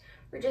connect.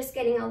 We're just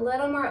getting a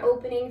little more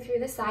opening through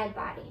the side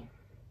body.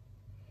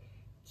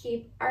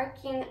 Keep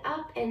arcing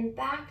up and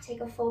back.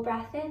 Take a full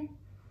breath in.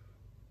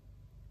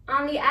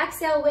 On the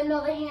exhale,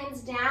 windmill the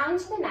hands down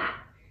to the mat.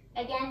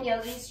 Again,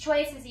 yogi's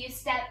choice as you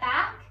step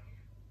back,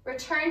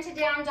 return to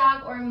down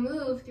dog, or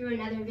move through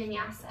another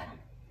vinyasa.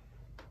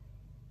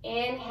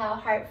 Inhale,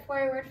 heart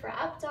forward for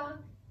up dog.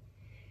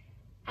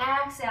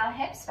 Exhale,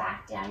 hips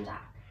back, down dog.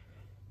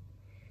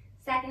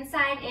 Second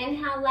side,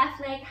 inhale,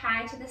 left leg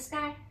high to the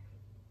sky.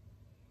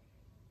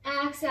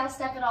 Exhale,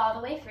 step it all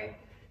the way through.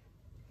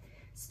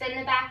 Spin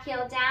the back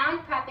heel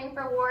down, prepping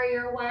for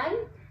warrior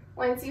one.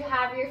 Once you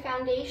have your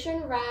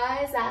foundation,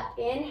 rise up,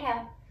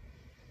 inhale.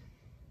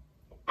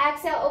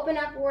 Exhale, open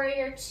up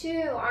warrior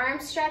two,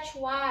 arms stretch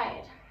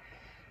wide.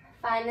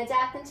 Find the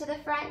depth into the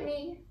front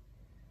knee.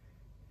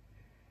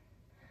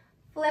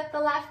 Flip the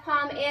left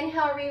palm,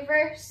 inhale,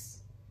 reverse.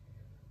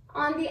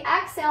 On the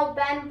exhale,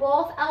 bend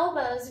both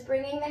elbows,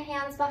 bringing the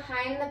hands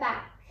behind the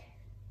back.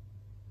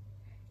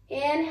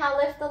 Inhale,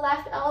 lift the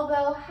left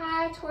elbow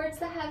high towards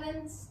the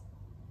heavens.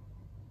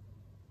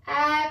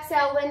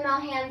 Exhale, windmill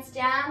hands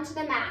down to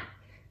the mat.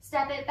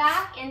 Step it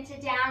back into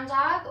down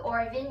dog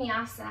or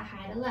vinyasa,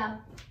 high to low.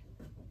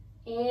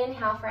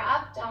 Inhale for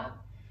up dog.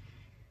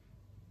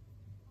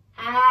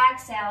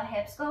 Exhale,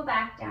 hips go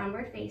back,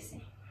 downward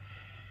facing.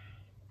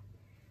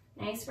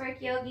 Nice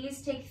work,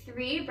 yogis. Take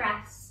 3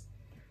 breaths.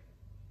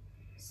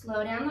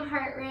 Slow down the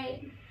heart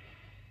rate.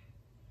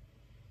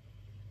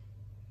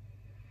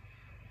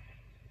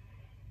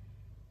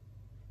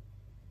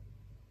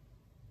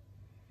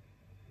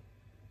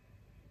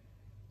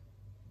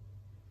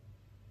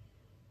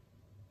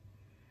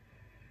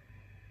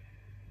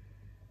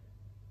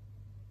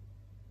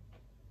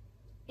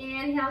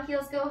 Inhale,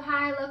 heels go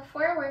high, look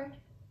forward.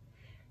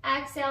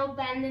 Exhale,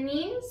 bend the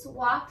knees,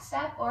 walk,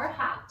 step, or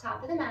hop,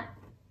 top of the mat.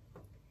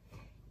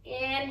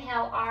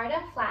 Inhale,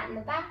 Ardha, flatten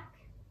the back.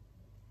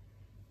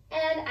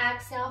 And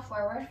exhale,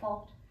 forward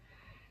fold.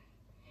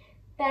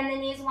 Bend the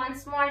knees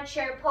once more,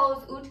 chair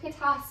pose,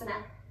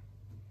 Utkatasana.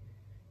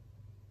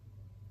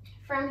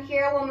 From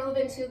here, we'll move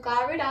into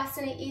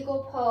Garudasana,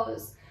 eagle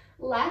pose.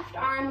 Left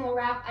arm will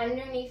wrap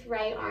underneath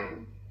right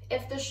arm.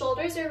 If the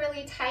shoulders are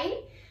really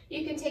tight,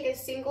 you can take a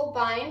single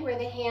bind where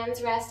the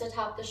hands rest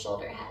atop the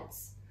shoulder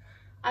heads.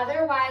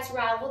 Otherwise,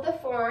 ravel the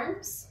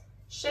forearms,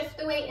 Shift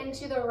the weight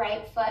into the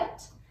right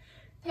foot.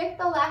 Pick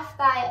the left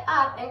thigh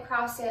up and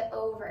cross it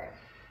over.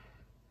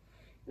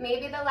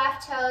 Maybe the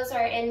left toes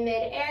are in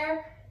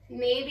midair.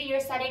 Maybe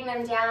you're setting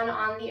them down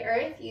on the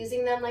earth,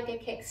 using them like a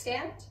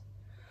kickstand.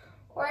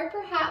 Or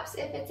perhaps,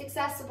 if it's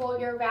accessible,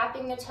 you're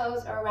wrapping the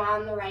toes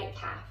around the right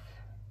calf.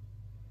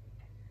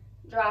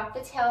 Drop the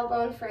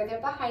tailbone further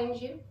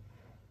behind you.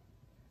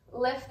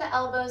 Lift the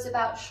elbows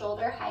about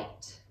shoulder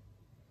height.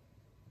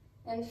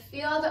 And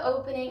feel the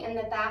opening in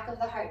the back of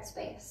the heart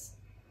space.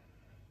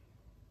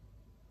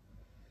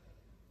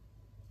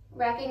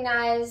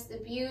 Recognize the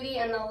beauty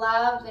and the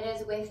love that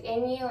is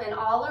within you and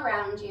all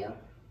around you.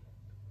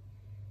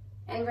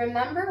 And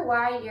remember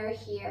why you're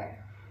here.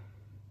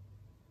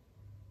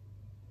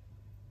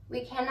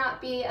 We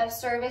cannot be of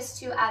service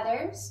to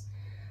others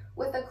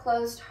with a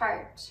closed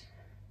heart.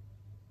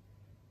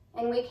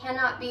 And we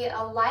cannot be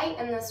a light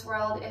in this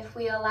world if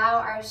we allow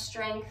our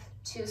strength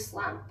to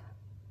slump.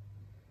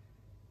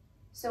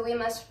 So we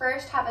must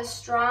first have a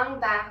strong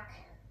back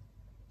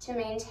to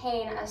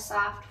maintain a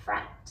soft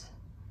front.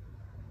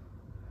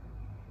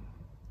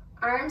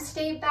 Arms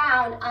stay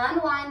bound,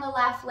 unwind the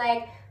left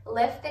leg,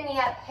 lift the knee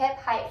up hip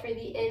height for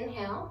the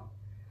inhale.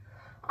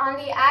 On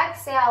the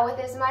exhale, with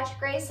as much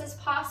grace as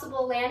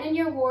possible, land in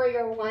your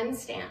warrior one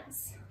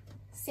stance.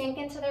 Sink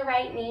into the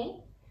right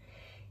knee.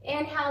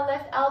 Inhale,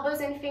 lift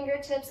elbows and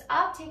fingertips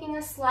up, taking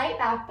a slight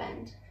back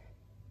bend.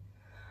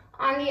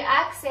 On the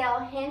exhale,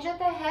 hinge at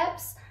the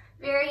hips,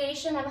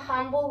 variation of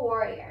humble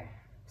warrior.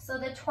 So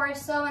the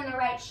torso and the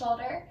right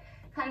shoulder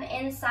come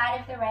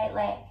inside of the right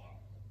leg.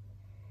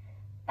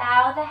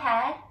 Bow the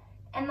head,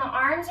 and the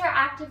arms are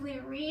actively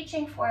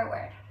reaching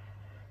forward.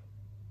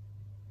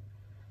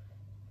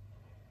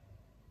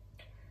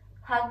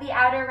 Hug the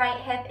outer right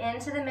hip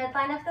into the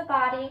midline of the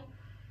body.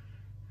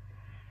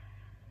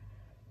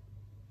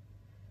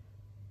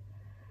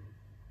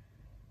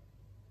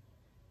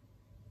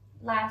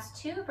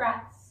 Last 2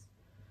 breaths.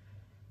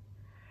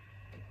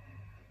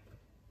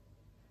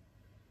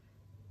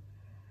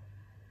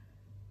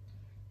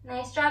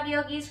 Nice job,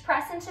 yogis.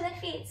 Press into the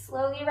feet.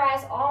 Slowly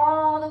rise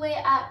all the way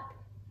up.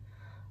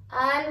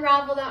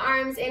 Unravel the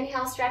arms.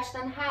 Inhale, stretch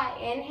them high.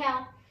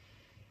 Inhale.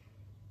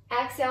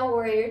 Exhale,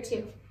 warrior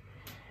 2.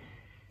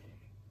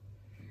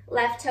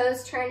 Left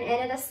toes turn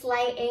in at a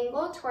slight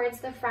angle towards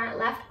the front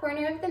left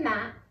corner of the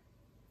mat.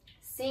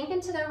 Sink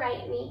into the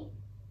right knee.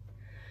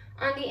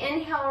 On the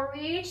inhale,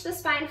 reach the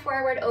spine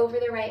forward over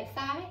the right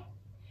thigh.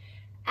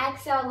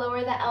 Exhale,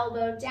 lower the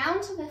elbow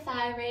down to the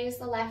thigh, raise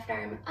the left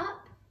arm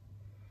up.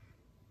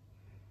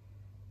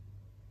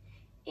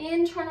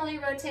 Internally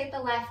rotate the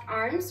left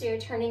arm so you're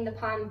turning the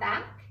palm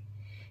back.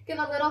 Give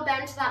a little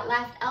bend to that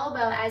left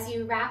elbow as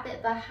you wrap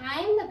it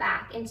behind the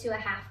back into a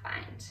half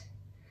bind.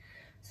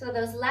 So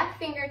those left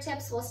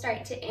fingertips will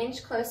start to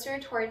inch closer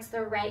towards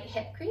the right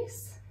hip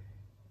crease.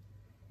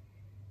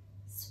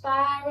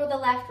 Spiral the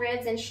left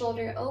ribs and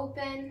shoulder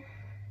open.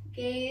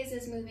 Gaze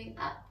is moving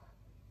up.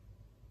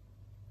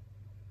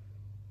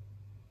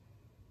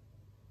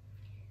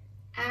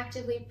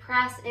 Actively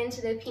press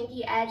into the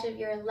pinky edge of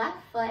your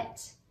left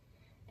foot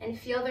and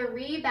feel the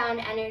rebound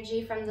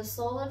energy from the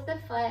sole of the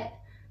foot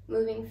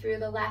moving through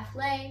the left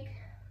leg,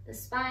 the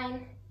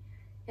spine,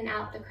 and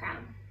out the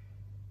crown.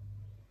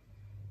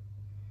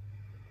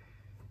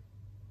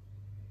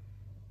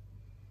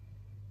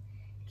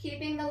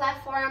 Keeping the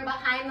left forearm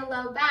behind the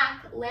low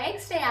back,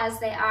 legs stay as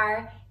they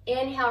are.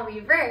 Inhale,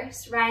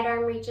 reverse. Right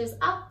arm reaches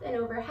up and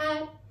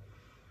overhead.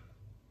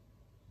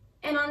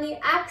 And on the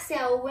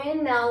exhale,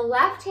 windmill,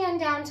 left hand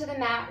down to the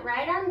mat,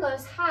 right arm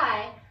goes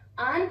high.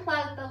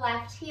 Unplug the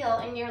left heel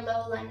in your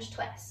low lunge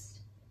twist.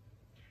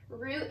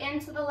 Root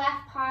into the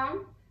left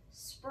palm.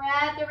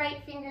 Spread the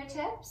right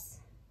fingertips.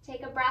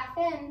 Take a breath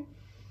in.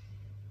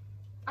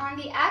 On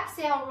the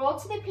exhale, roll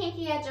to the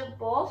pinky edge of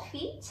both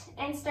feet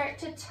and start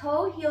to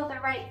toe heel the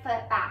right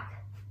foot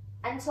back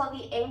until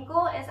the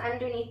ankle is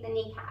underneath the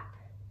kneecap.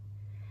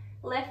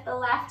 Lift the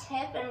left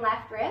hip and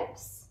left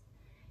ribs.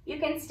 You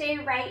can stay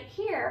right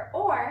here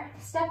or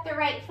step the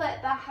right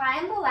foot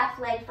behind the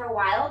left leg for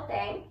wild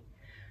thing.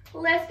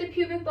 Lift the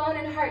pubic bone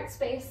and heart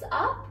space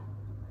up.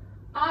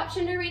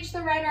 Option to reach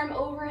the right arm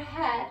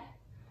overhead,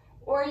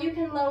 or you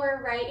can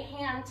lower right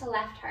hand to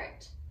left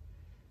heart.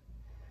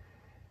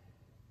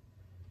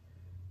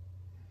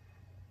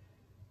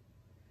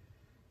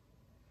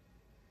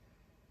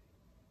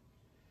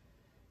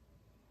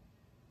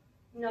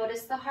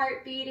 Notice the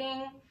heart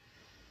beating.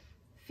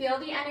 Feel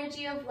the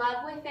energy of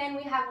love within.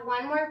 We have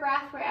one more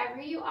breath wherever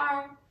you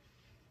are.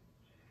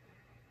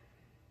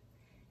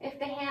 If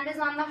the hand is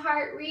on the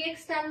heart,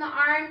 re-extend the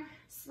arm.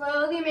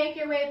 Slowly make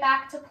your way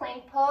back to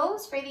plank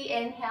pose for the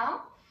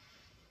inhale.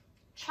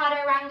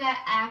 Chaturanga,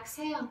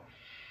 exhale.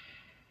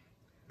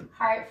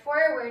 Heart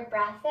forward,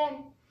 breath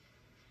in.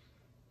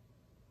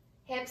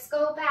 Hips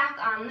go back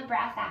on the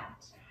breath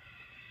out.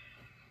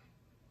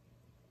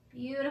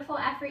 Beautiful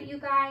effort, you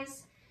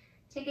guys.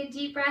 Take a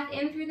deep breath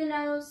in through the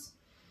nose.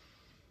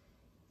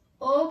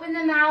 Open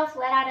the mouth,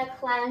 let out a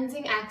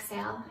cleansing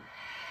exhale.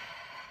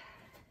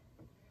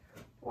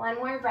 One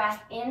more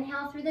breath.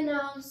 Inhale through the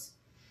nose.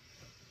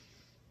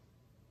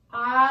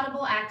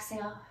 Audible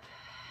exhale.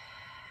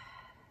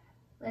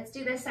 Let's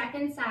do the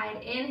second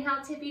side.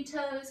 Inhale, tippy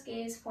toes,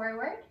 gaze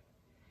forward.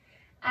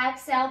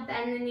 Exhale,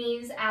 bend the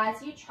knees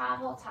as you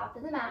travel, top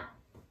of the mat.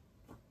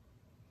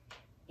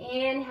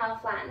 Inhale,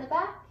 flatten the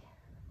back.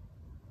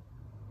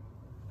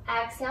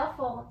 Exhale,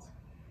 fold.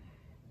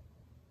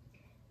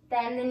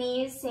 Bend the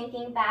knees,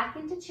 sinking back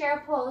into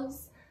chair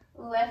pose.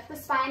 Lift the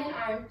spine and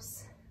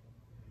arms.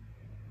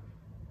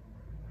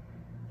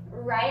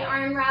 Right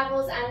arm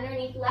ravels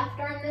underneath left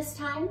arm this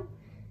time.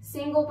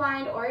 Single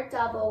bind or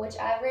double,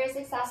 whichever is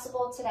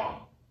accessible today.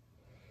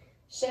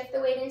 Shift the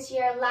weight into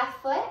your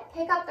left foot.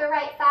 Pick up the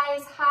right thigh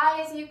as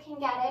high as you can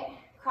get it.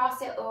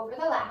 Cross it over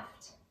the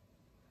left.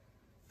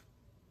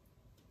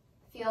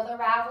 Feel the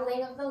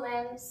raveling of the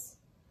limbs.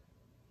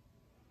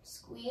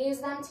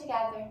 Squeeze them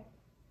together.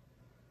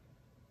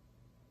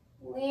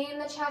 Lean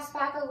the chest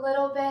back a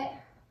little bit.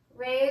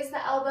 Raise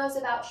the elbows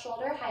about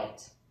shoulder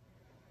height.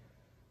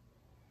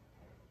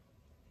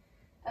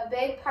 A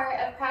big part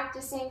of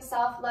practicing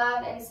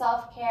self-love and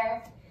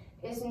self-care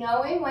is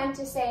knowing when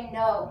to say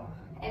no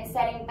and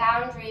setting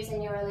boundaries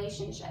in your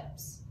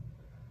relationships.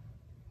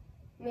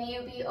 May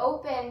you be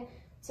open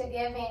to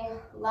giving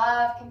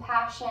love,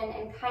 compassion,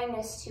 and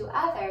kindness to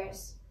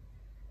others,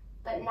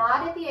 but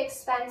not at the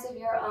expense of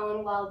your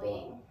own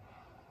well-being.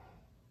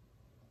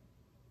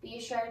 Be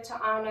sure to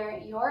honor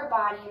your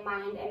body,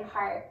 mind, and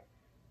heart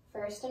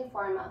first and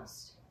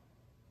foremost.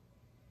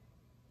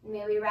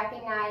 May we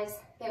recognize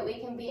that we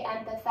can be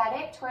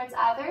empathetic towards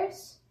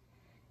others,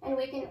 and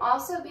we can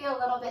also be a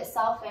little bit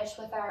selfish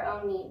with our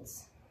own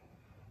needs.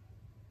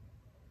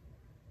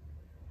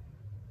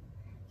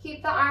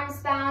 Keep the arms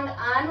bound,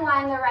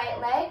 unwind the right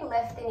leg,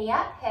 lift the knee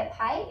up, hip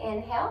height,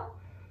 inhale.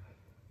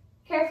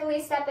 Carefully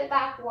step it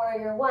back,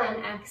 warrior one,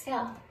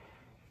 exhale.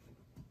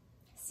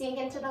 Sink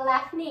into the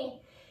left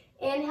knee.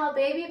 Inhale,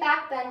 baby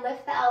back bend,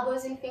 lift the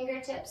elbows and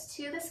fingertips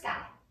to the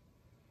sky.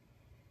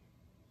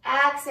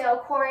 Exhale,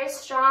 core is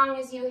strong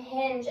as you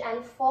hinge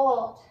and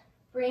fold,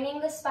 bringing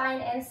the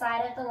spine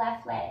inside of the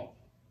left leg.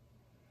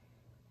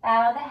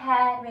 Bow the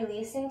head,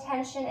 releasing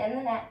tension in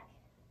the neck.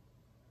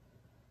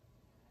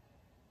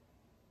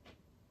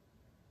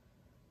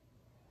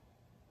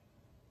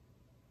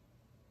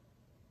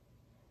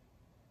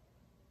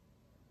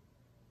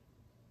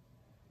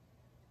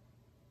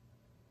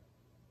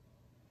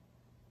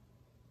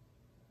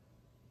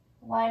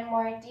 One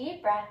more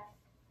deep breath.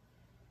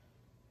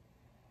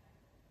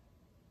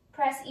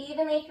 Press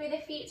evenly through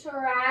the feet to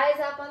rise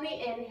up on the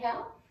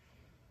inhale.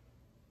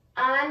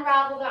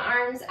 Unravel the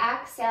arms,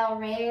 exhale,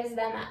 raise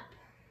them up.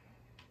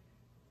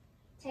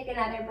 Take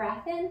another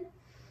breath in.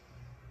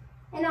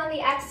 And on the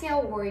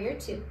exhale, warrior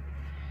two.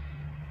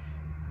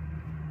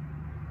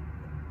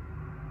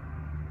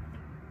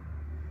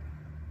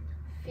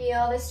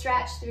 Feel the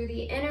stretch through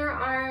the inner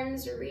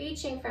arms,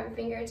 reaching from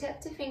fingertip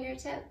to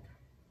fingertip.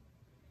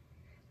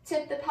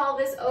 Tip the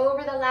pelvis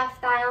over the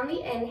left thigh on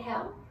the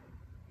inhale.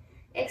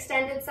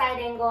 Extended side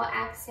angle,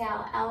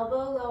 exhale.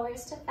 Elbow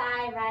lowers to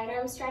thigh, right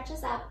arm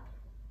stretches up.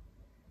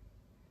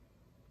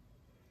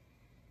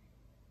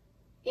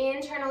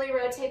 Internally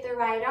rotate the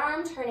right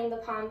arm, turning the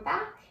palm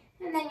back.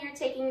 And then you're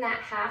taking that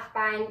half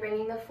bind,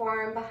 bringing the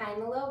forearm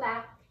behind the low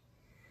back.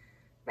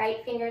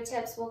 Right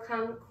fingertips will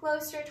come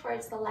closer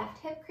towards the left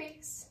hip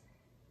crease.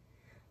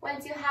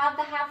 Once you have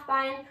the half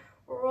bind,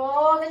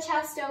 roll the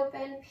chest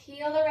open,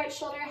 peel the right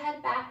shoulder,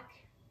 head back.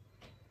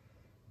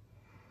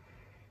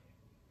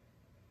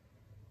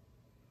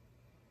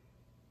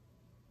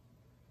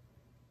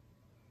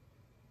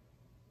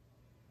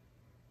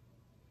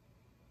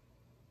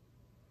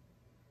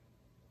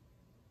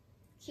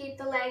 Keep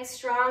the legs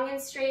strong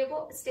and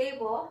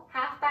stable.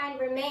 Half bind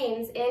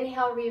remains.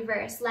 Inhale,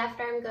 reverse. Left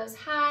arm goes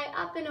high,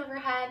 up and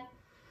overhead.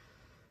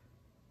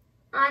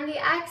 On the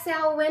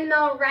exhale,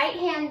 windmill, right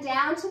hand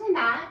down to the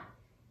mat.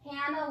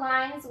 Hand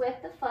aligns with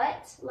the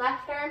foot.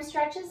 Left arm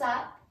stretches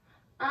up.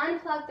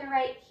 Unplug the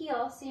right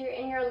heel so you're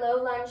in your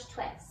low lunge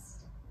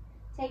twist.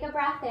 Take a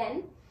breath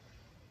in.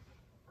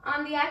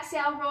 On the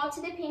exhale, roll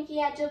to the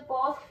pinky edge of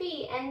both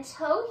feet and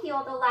toe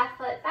heel the left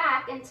foot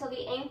back until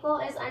the ankle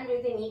is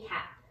under the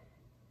kneecap.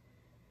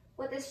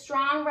 With a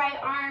strong right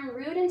arm,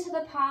 root into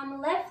the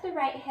palm, lift the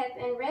right hip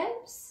and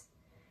ribs.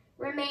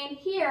 Remain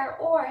here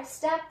or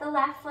step the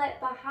left foot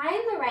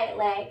behind the right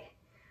leg.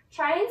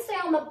 Try and stay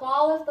on the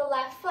ball of the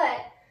left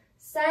foot.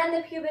 Send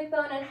the pubic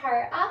bone and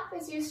heart up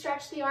as you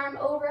stretch the arm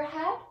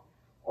overhead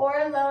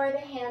or lower the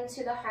hand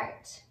to the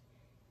heart.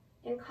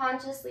 And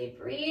consciously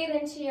breathe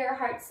into your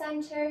heart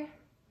center.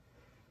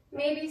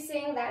 Maybe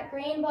seeing that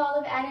green ball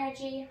of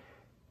energy.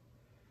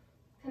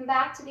 Come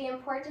back to the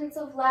importance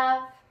of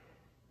love.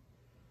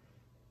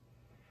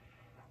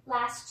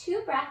 Last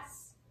 2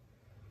 breaths.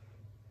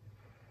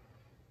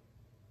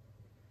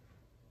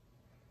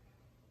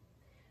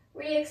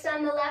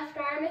 Re-extend the left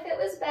arm if it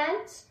was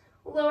bent.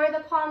 Lower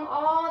the palm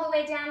all the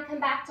way down, come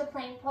back to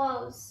plank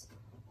pose.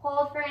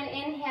 Hold for an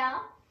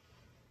inhale.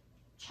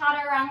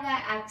 Chaturanga,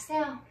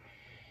 exhale.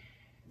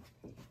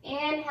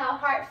 Inhale,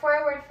 heart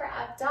forward for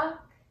up dog.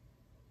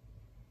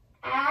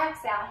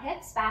 Exhale,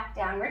 hips back,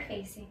 downward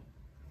facing.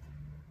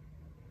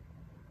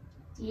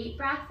 Deep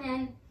breath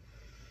in.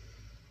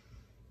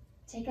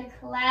 Take a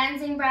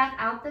cleansing breath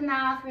out the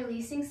mouth,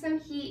 releasing some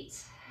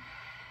heat.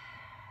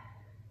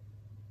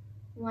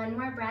 One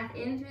more breath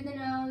in through the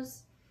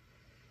nose.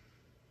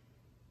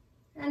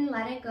 And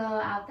let it go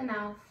out the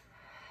mouth.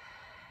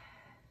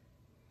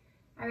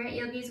 All right,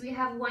 yogis, we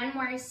have one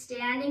more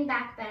standing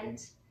back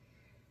bend.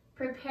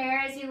 Prepare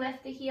as you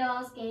lift the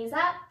heels, gaze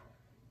up,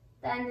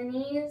 bend the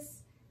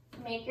knees,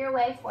 make your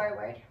way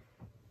forward.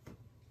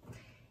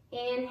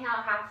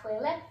 Inhale, halfway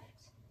lift,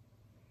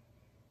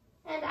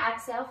 and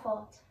exhale,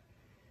 fold.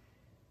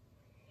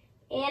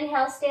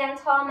 Inhale, stand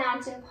tall,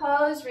 mountain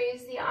pose,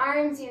 raise the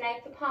arms,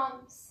 unite the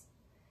palms.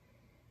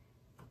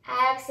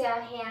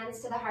 Exhale,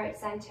 hands to the heart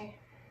center.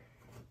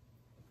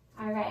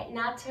 All right,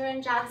 now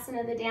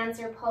Taranjasana, the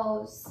dancer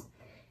pose.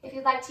 If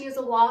you'd like to use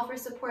a wall for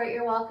support,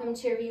 you're welcome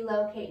to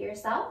relocate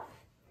yourself.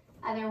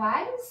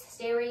 Otherwise,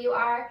 stay where you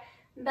are.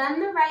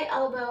 Bend the right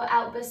elbow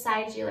out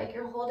beside you like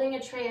you're holding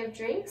a tray of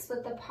drinks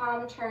with the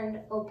palm turned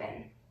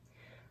open.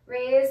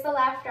 Raise the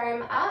left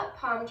arm up,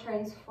 palm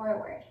turns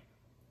forward.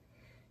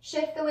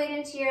 Shift the weight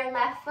into your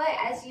left foot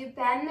as you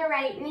bend the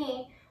right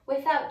knee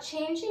without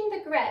changing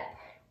the grip.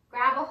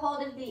 Grab a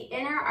hold of the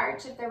inner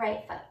arch of the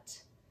right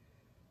foot.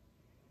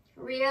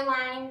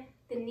 Realign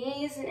the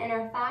knees and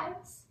inner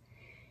thighs.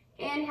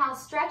 Inhale,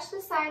 stretch the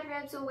side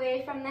ribs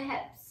away from the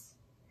hips.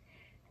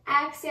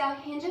 Exhale,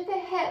 hinge at the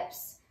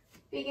hips.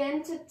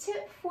 Begin to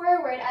tip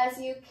forward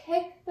as you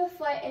kick the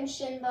foot and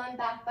shin bone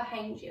back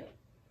behind you.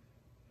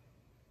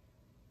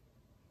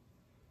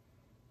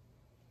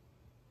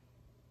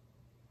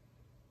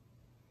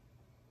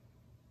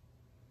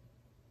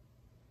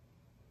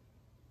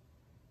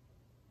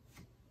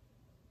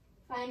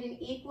 Find an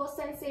equal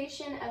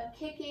sensation of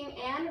kicking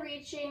and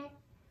reaching.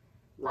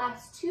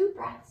 Last 2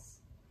 breaths.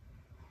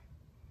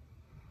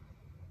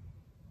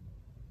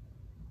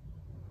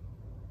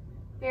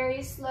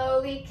 Very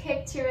slowly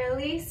kick to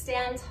release,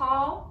 stand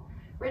tall.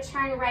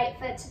 Return right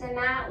foot to the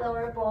mat,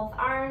 lower both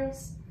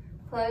arms,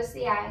 close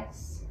the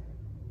eyes.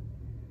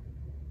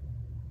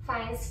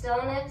 Find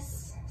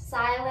stillness,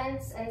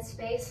 silence, and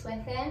space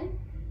within.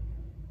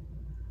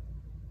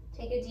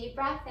 Take a deep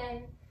breath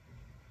in.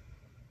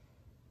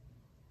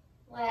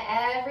 Let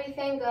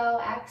everything go,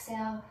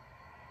 exhale.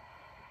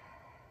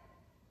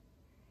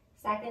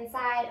 Second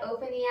side,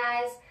 open the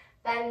eyes,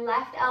 bend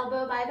left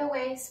elbow by the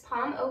waist,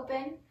 palm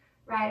open,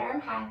 right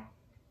arm high.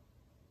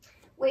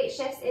 Weight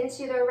shifts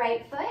into the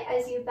right foot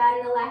as you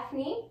bend the left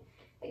knee.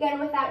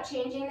 Again, without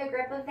changing the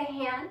grip of the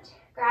hand,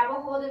 grab a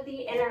hold of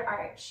the inner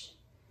arch.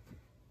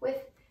 With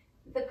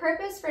the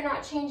purpose for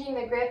not changing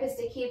the grip is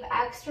to keep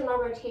external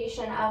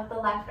rotation of the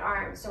left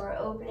arm, so we're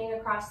opening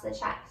across the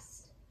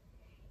chest.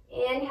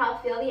 Inhale,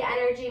 feel the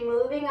energy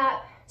moving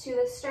up to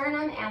the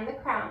sternum and the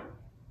crown.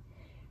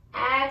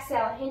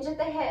 Exhale, hinge at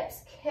the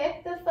hips,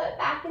 kick the foot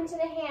back into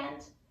the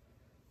hand.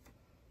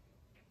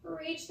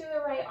 Reach through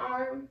the right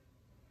arm.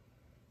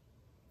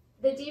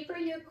 The deeper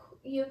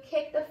you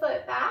kick the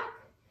foot back,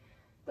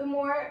 the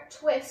more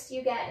twist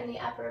you get in the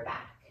upper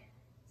back.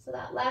 So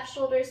that left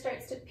shoulder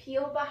starts to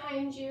peel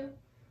behind you.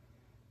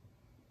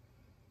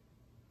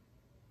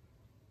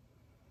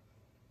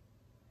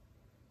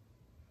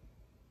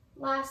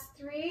 Last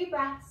 3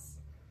 breaths.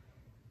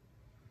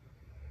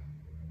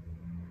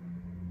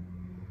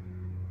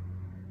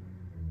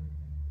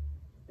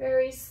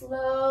 Very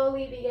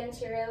slowly begin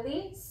to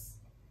release.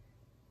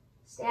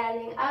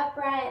 Standing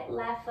upright,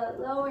 left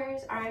foot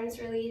lowers, arms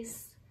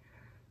release.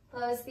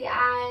 Close the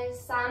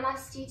eyes,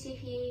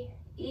 Samastitihi,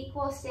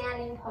 equal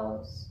standing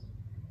pose.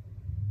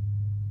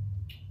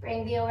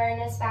 Bring the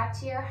awareness back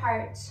to your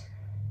heart,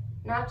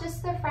 not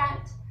just the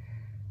front,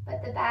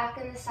 but the back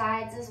and the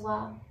sides as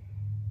well.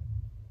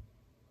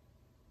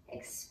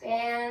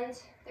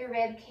 Expand the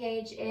rib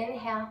cage,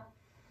 inhale.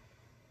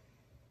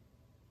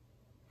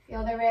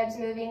 Feel the ribs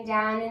moving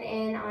down and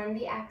in on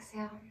the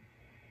exhale.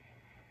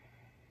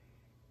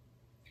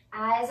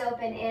 Eyes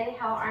open,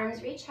 inhale,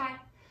 arms reach high.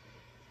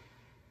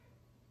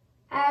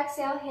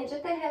 Exhale, hinge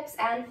at the hips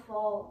and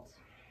fold.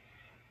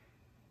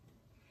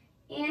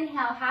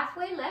 Inhale,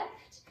 halfway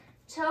lift.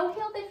 Toe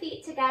heel the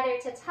feet together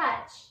to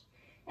touch.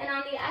 And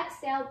on the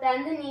exhale,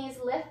 bend the knees,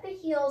 lift the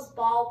heels,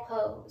 ball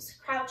pose.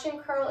 Crouch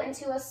and curl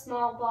into a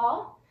small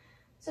ball.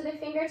 So the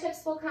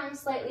fingertips will come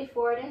slightly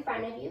forward in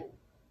front of you.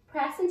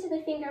 Press into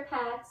the finger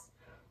pads,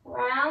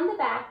 round the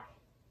back.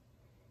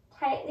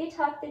 Tightly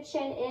tuck the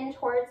chin in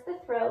towards the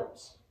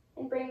throat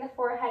and bring the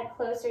forehead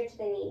closer to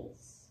the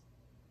knees.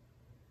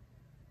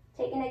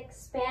 Take an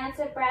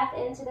expansive breath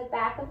into the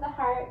back of the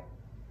heart.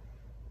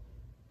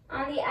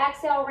 On the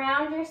exhale,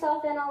 round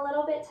yourself in a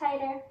little bit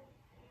tighter.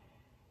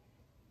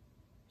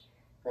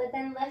 But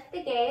then lift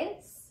the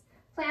gaze,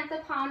 plant the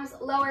palms,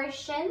 lower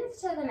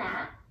shins to the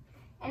mat,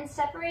 and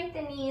separate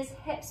the knees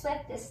hips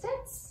width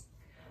distance.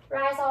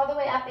 Rise all the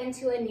way up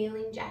into a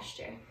kneeling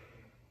gesture.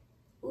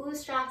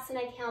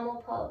 Ustrasana,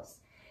 camel pose.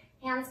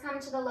 Hands come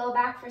to the low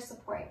back for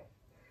support.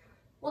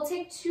 We'll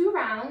take 2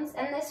 rounds,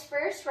 and this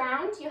first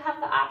round, you have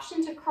the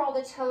option to curl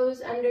the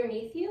toes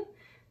underneath you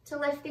to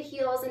lift the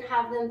heels and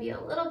have them be a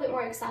little bit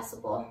more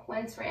accessible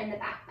once we're in the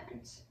back bend.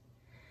 hand.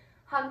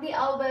 Hug the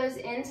elbows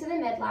into the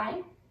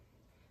midline.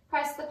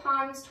 Press the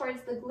palms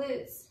towards the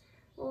glutes.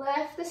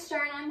 Lift the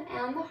sternum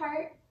and the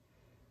heart.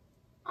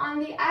 On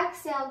the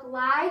exhale,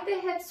 glide the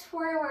hips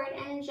forward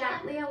and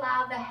gently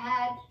allow the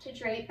head to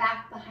drape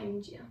back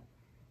behind you.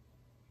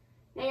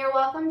 Now you're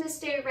welcome to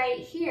stay right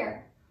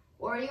here,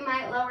 or you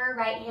might lower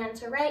right hand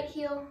to right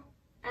heel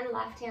and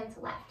left hand to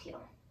left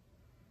heel.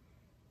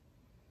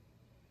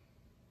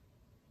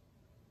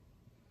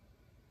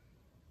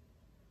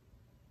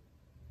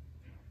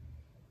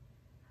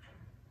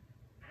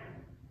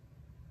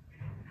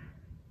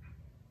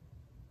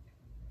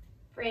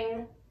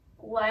 Bring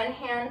one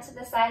hand to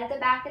the side of the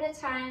back at a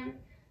time.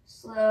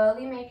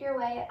 Slowly make your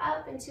way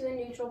up into a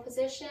neutral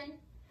position.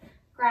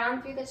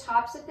 Ground through the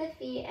tops of the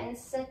feet and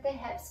sit the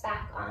hips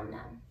back on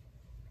them.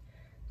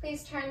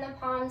 Please turn the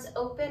palms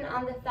open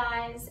on the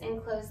thighs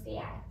and close the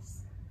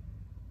eyes.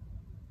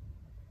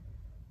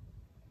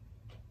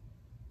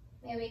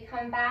 May we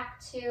come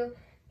back to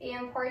the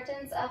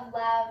importance of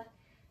love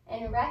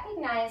and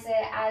recognize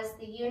it as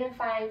the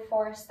unifying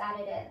force that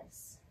it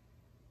is.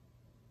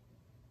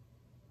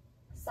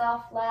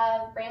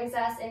 Self-love brings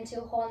us into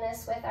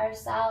wholeness with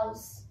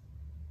ourselves.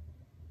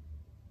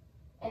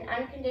 And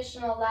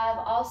unconditional love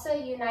also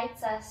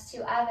unites us to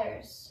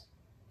others,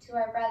 to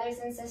our brothers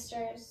and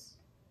sisters,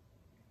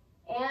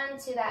 and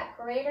to that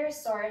greater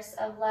source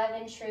of love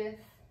and truth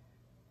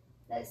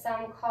that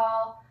some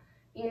call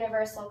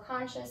universal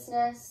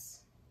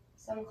consciousness,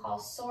 some call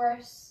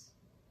source,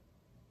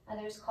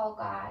 others call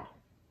God.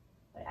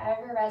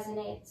 Whatever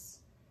resonates,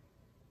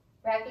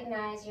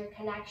 recognize your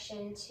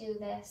connection to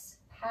this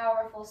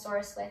powerful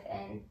source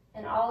within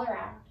and all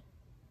around.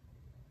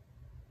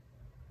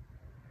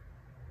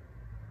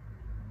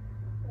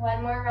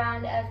 One more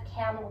round of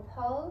camel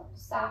pose.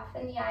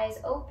 Soften the eyes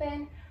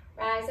open,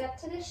 rise up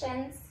to the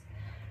shins.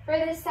 For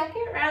the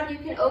second round, you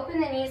can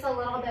open the knees a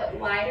little bit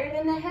wider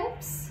than the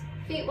hips.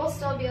 Feet will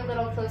still be a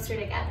little closer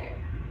together.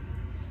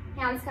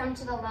 Hands come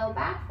to the low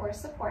back for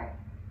support.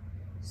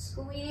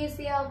 Squeeze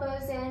the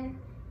elbows in.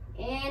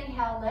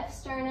 Inhale, lift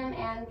sternum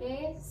and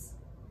gaze.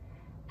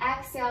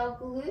 Exhale,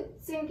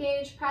 glutes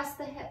engage, press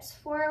the hips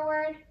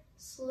forward.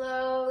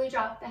 Slowly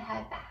drop the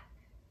head back.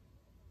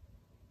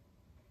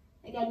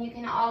 Again, you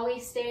can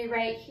always stay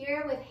right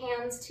here with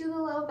hands to the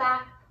low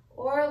back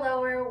or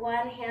lower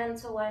one hand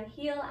to one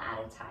heel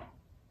at a time.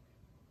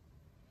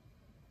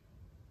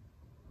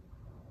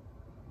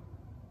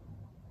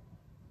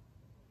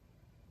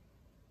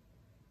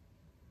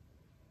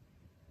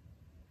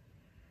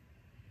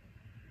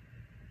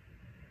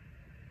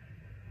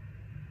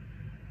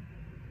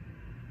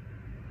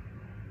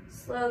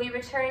 Slowly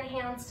return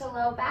hands to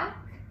low back.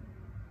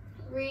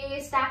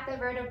 Restack the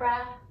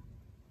vertebra.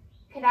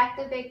 Connect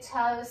the big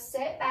toes.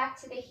 Sit back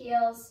to the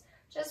heels.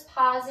 Just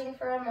pausing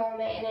for a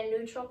moment in a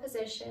neutral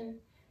position.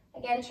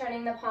 Again,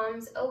 turning the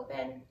palms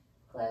open.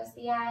 Close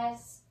the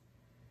eyes.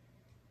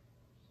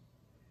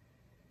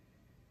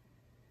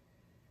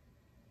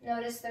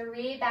 Notice the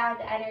rebound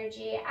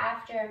energy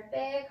after a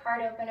big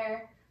heart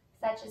opener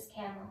such as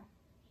camel.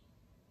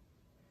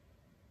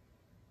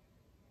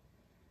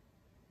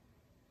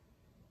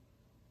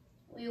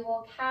 We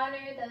will counter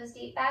those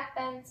deep back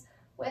bends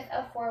with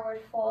a forward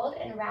fold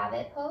and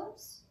rabbit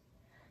pose.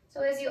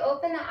 So as you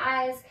open the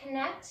eyes,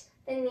 connect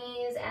the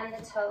knees and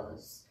the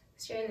toes.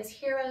 So you're in this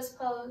hero's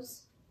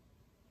pose.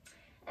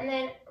 And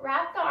then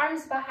wrap the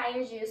arms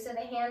behind you so the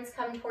hands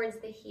come towards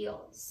the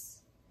heels.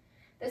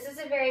 This is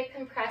a very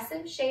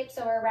compressive shape,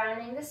 so we're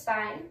rounding the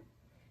spine.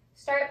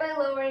 Start by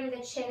lowering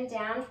the chin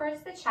down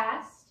towards the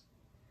chest.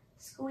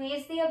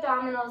 Squeeze the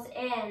abdominals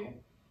in.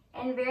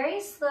 And very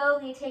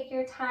slowly take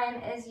your time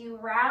as you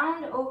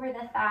round over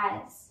the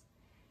thighs.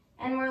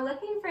 And we're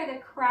looking for the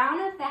crown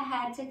of the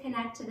head to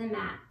connect to the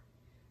mat.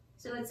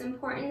 So it's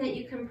important that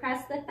you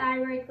compress the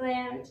thyroid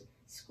gland,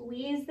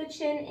 squeeze the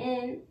chin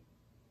in,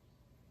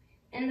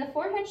 and the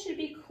forehead should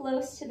be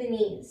close to the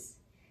knees.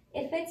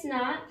 If it's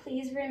not,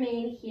 please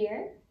remain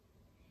here.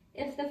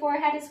 If the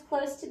forehead is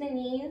close to the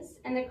knees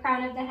and the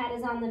crown of the head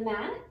is on the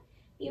mat,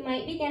 you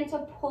might begin to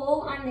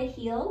pull on the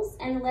heels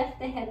and lift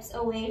the hips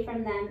away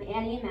from them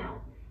any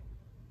amount.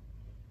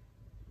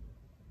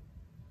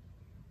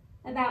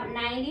 About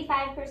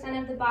 95%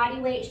 of the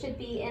body weight should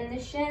be in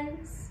the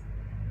shins,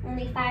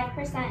 only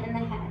 5% in the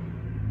head.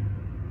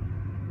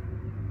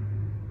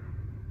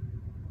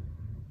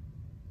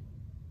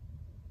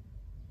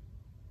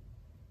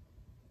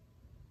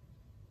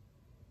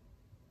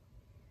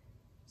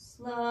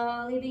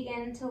 Slowly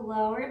begin to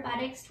lower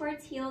buttocks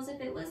towards heels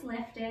if it was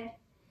lifted.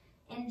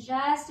 And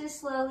just as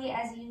slowly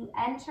as you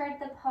entered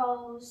the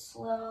pose,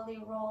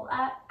 slowly roll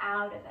up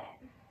out of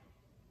it.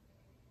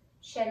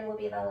 Chin will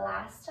be the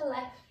last to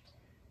lift.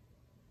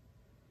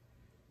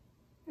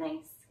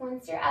 Nice.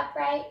 Once you're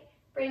upright,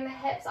 bring the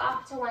hips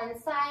off to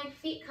one side.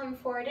 Feet come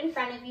forward in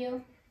front of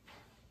you.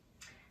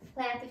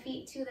 Plant the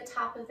feet to the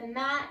top of the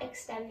mat.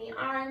 Extend the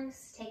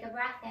arms. Take a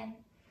breath in.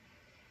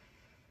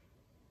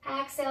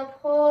 Exhale,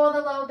 pull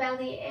the low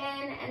belly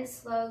in and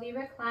slowly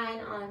recline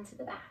onto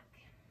the back.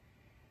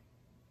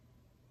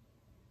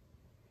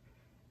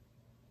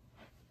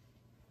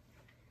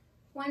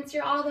 Once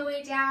you're all the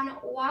way down,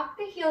 walk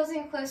the heels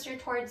in closer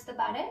towards the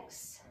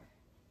buttocks.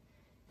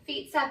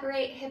 Feet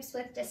separate, hips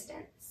width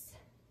distance.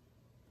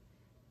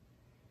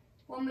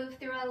 We'll move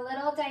through a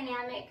little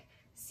dynamic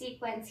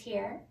sequence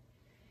here.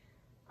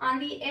 On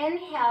the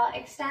inhale,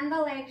 extend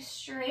the legs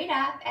straight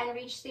up and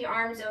reach the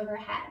arms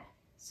overhead.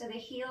 So the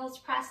heels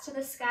press to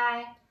the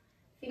sky,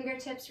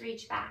 fingertips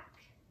reach back.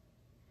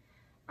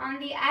 On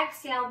the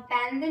exhale,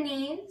 bend the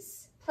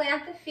knees,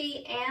 plant the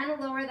feet and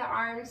lower the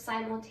arms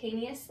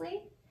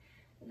simultaneously.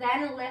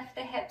 Then lift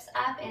the hips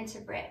up into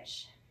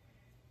bridge.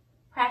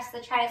 Press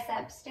the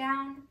triceps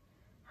down,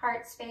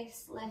 heart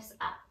space lifts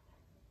up.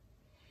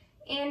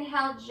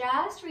 Inhale,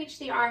 just reach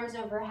the arms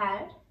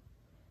overhead,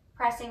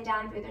 pressing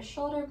down through the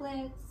shoulder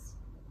blades.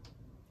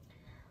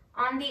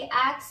 On the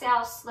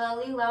exhale,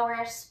 slowly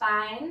lower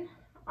spine,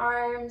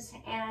 arms,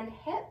 and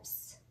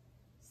hips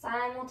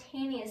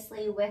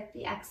simultaneously with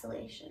the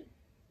exhalation.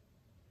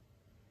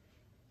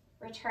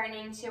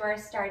 Returning to our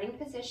starting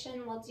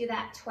position, we'll do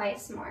that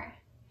twice more.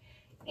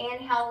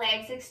 Inhale,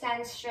 legs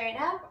extend straight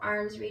up,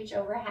 arms reach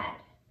overhead.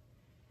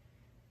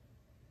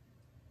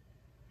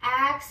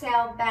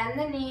 Exhale, bend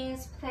the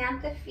knees,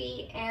 plant the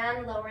feet,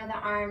 and lower the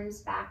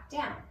arms back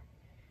down.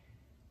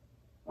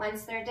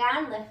 Once they're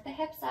down, lift the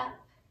hips up.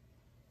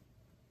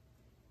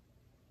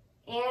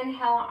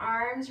 Inhale,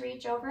 arms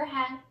reach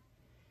overhead.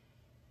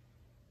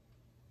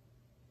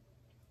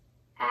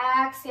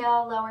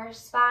 Exhale, lower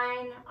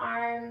spine,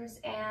 arms,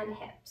 and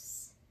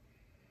hips.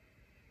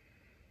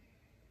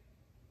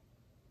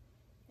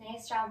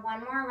 Nice job,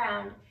 one more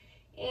round.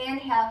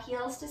 Inhale,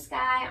 heels to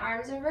sky,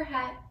 arms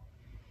overhead.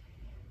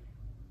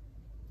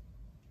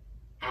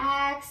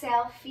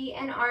 Exhale, feet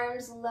and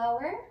arms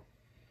lower,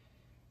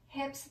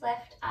 hips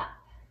lift up.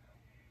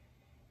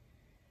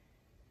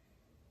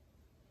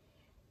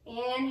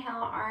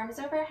 Inhale, arms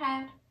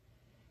overhead.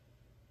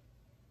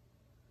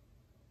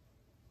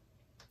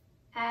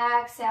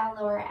 Exhale,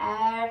 lower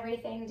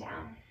everything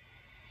down.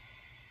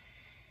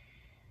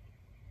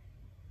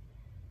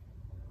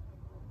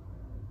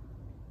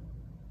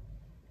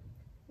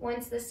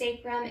 Once the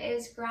sacrum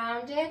is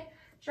grounded,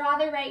 draw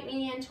the right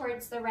knee in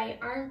towards the right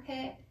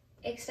armpit.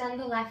 Extend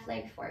the left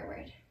leg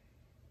forward.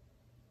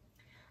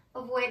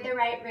 Avoid the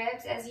right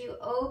ribs as you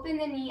open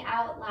the knee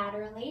out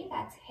laterally.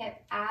 That's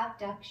hip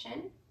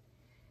abduction.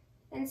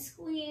 Then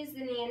squeeze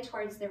the knee in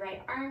towards the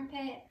right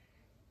armpit,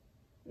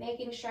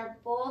 making sure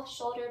both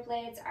shoulder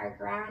blades are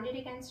grounded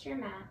against your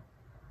mat.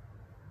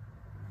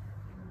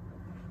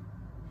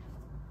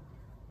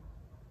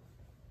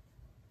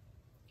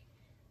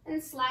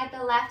 And slide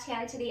the left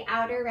hand to the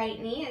outer right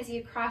knee as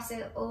you cross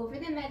it over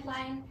the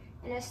midline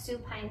in a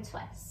supine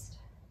twist.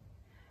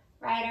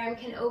 Right arm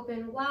can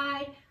open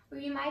wide, or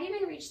you might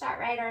even reach that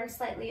right arm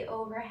slightly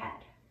overhead.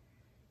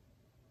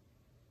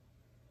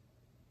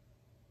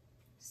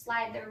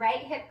 Slide the right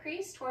hip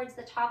crease towards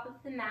the top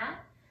of the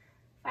mat,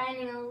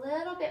 finding a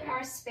little bit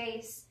more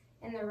space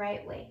in the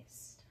right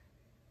waist.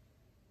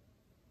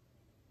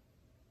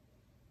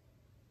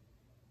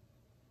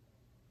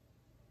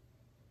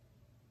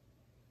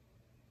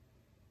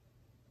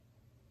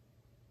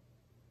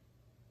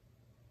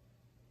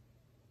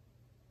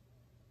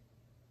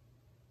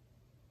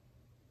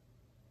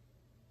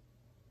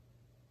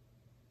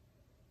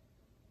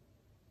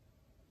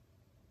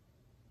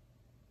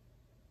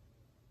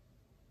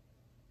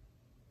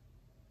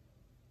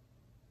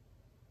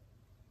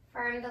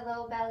 Firm the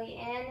low belly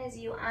in as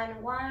you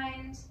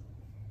unwind.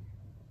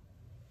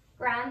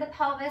 Ground the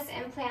pelvis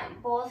and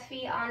plant both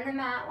feet on the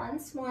mat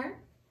once more.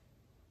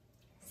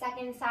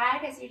 Second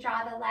side as you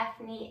draw the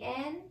left knee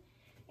in,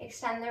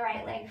 extend the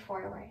right leg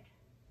forward.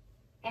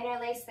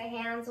 Interlace the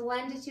hands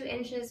 1 to 2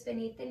 inches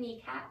beneath the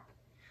kneecap.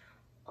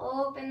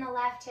 Open the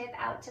left hip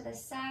out to the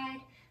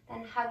side,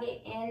 then hug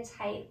it in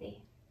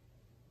tightly.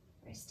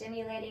 We're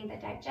stimulating the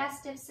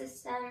digestive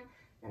system,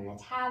 the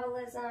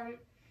metabolism.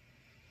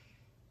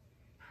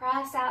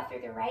 Press out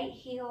through the right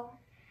heel.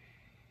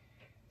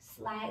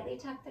 Slightly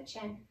tuck the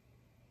chin.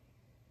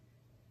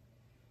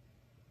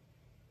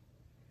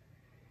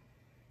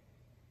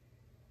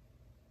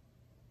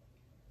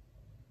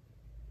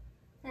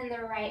 And the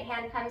right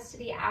hand comes to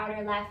the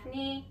outer left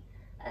knee.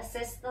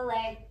 Assist the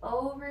leg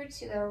over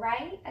to the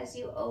right as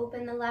you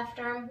open the left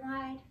arm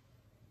wide.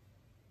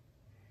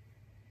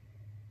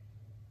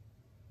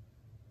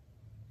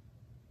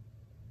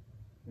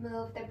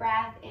 Move the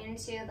breath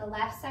into the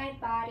left side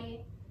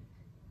body,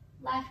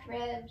 left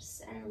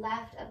ribs, and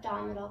left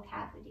abdominal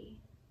cavity.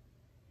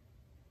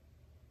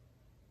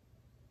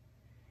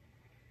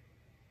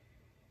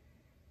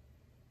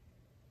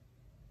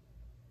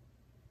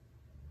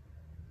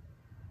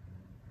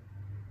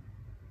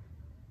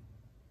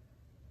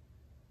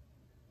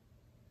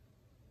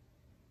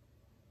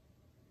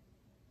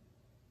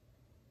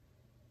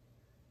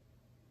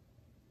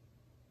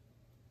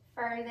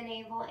 Firm the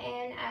navel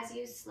in as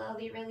you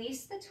slowly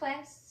release the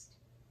twist.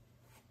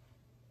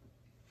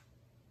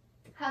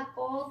 Hug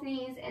both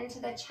knees into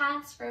the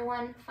chest for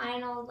one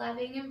final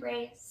loving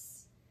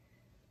embrace.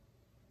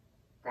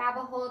 Grab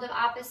a hold of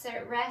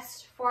opposite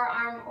wrist,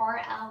 forearm, or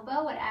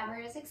elbow, whatever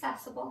is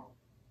accessible.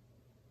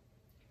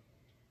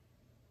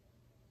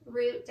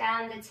 Root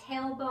down the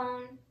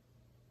tailbone,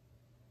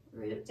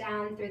 root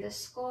down through the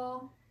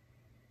skull.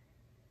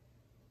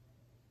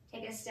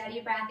 Take a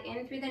steady breath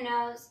in through the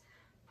nose,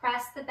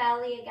 press the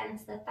belly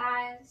against the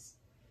thighs.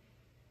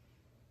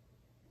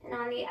 And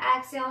on the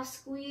exhale,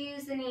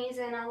 squeeze the knees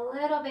in a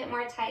little bit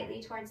more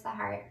tightly towards the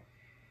heart.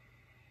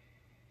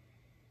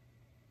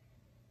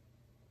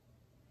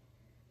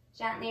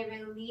 Gently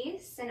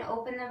release and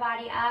open the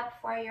body up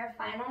for your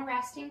final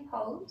resting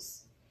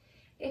pose.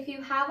 If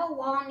you have a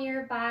wall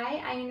nearby,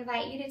 I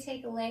invite you to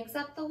take legs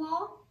up the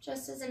wall,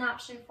 just as an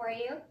option for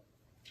you.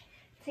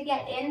 To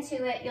get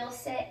into it, you'll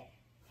sit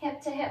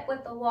hip to hip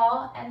with the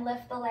wall and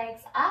lift the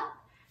legs up,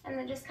 and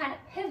then just kind of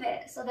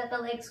pivot so that the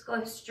legs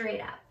go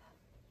straight up.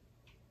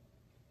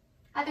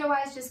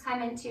 Otherwise, just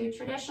come into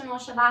traditional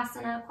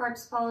Shavasana,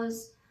 corpse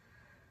pose,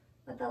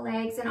 with the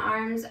legs and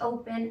arms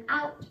open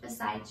out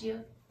beside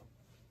you.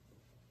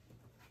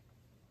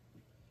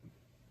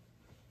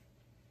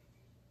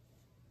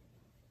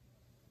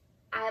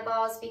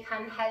 Eyeballs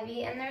become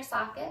heavy in their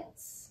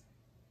sockets.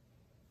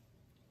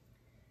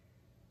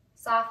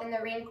 Soften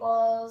the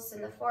wrinkles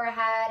in the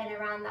forehead and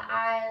around the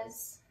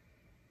eyes.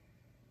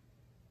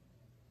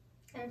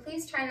 And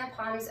please turn the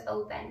palms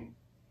open,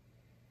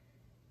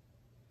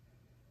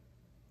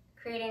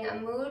 creating a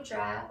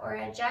mudra or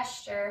a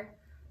gesture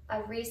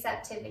of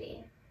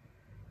receptivity.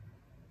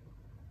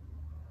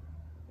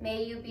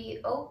 May you be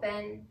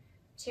open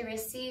to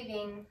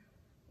receiving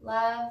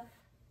love,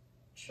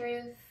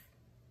 truth,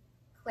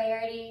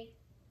 clarity,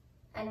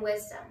 and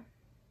wisdom.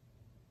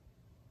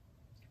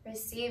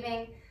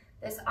 Receiving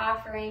this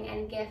offering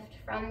and gift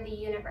from the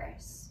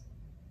universe.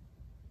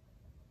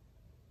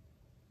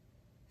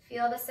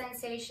 Feel the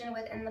sensation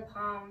within the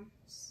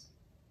palms.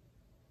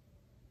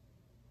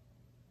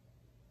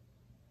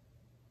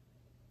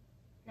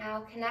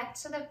 Now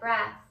connect to the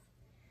breath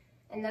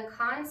and the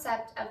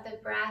concept of the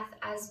breath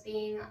as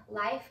being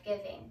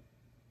life-giving.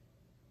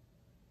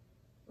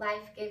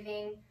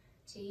 Life-giving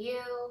to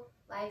you,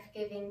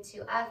 life-giving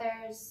to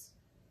others,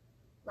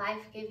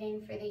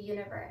 life-giving for the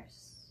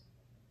universe.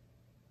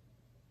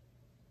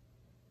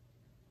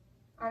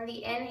 On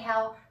the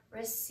inhale,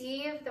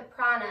 receive the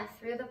prana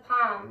through the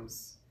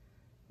palms.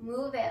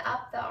 Move it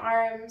up the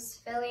arms,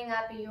 filling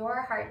up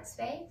your heart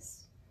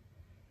space.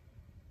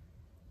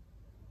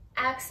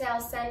 Exhale,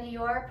 send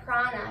your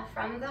prana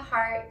from the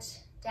heart,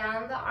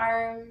 down the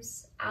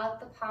arms, out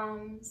the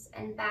palms,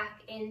 and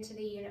back into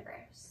the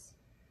universe.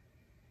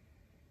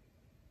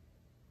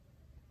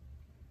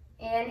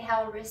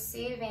 Inhale,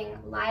 receiving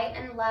light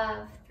and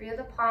love through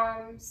the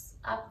palms,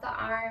 up the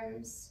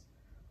arms,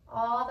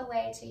 all the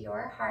way to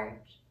your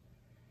heart.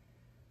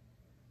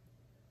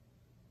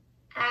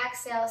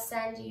 Exhale,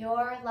 send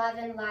your love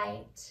and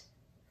light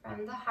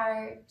from the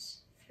heart,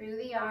 through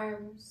the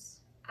arms,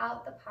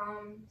 out the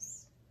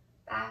palms,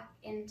 back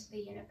into the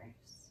universe.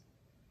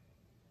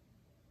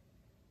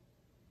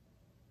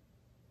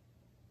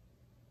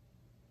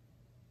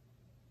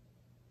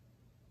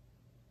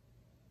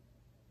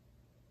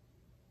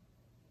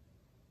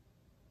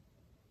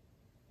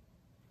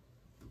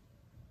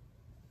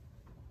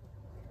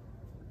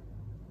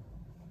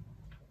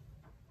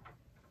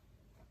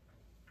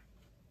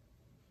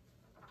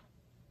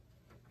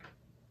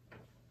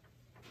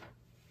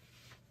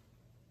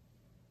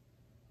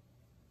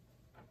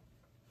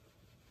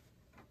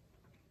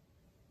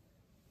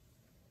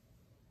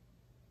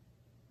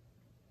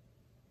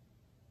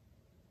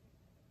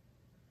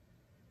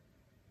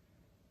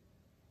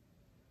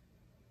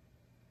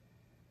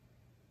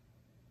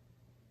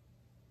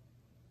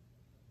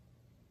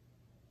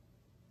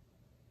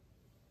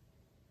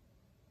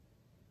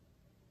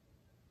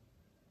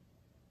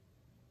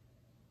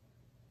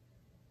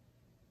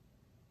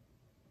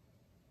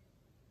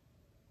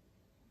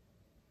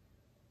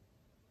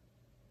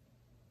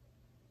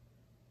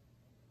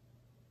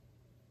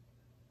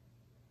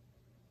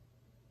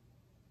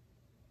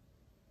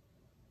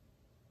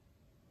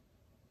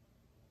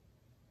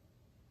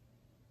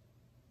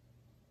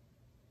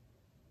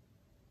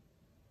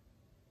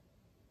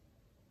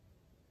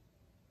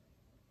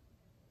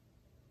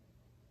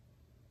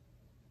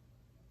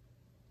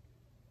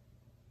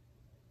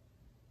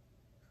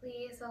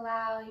 Please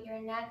allow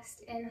your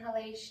next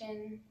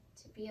inhalation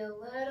to be a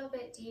little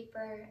bit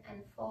deeper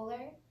and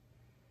fuller.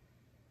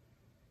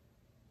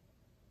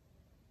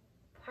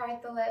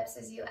 Part the lips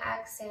as you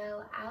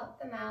exhale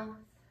out the mouth.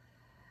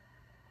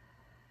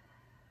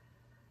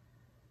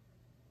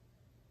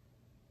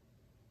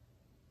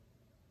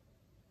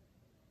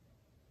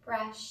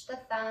 Brush the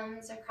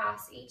thumbs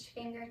across each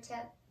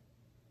fingertip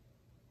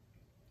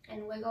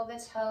and wiggle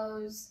the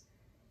toes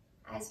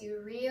as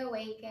you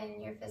reawaken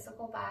your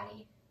physical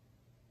body.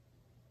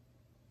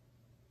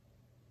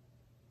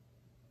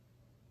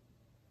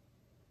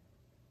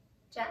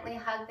 Gently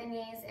hug the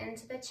knees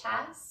into the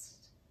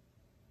chest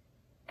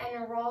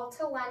and roll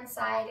to one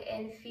side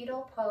in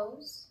fetal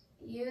pose,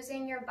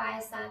 using your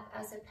bicep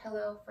as a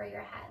pillow for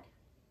your head.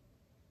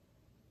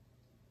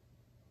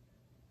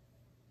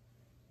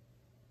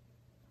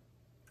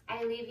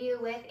 I leave you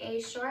with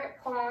a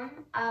short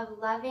poem of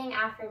loving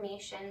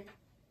affirmation.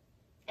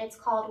 It's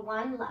called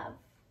One Love.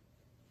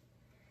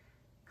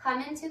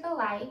 Come into the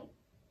light,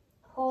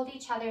 hold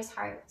each other's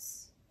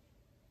hearts.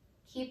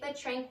 Keep a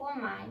tranquil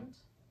mind,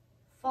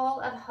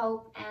 full of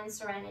hope and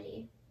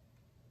serenity.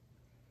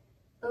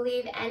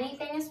 Believe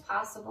anything is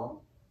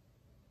possible.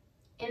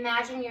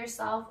 Imagine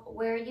yourself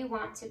where you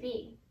want to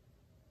be.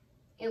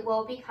 It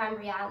will become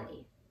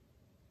reality.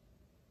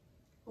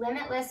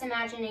 Limitless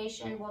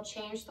imagination will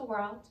change the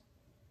world.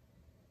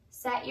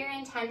 Set your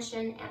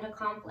intention and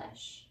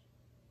accomplish.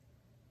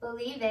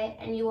 Believe it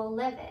and you will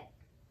live it.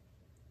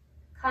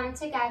 Come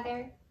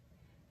together,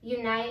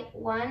 unite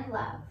one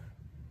love.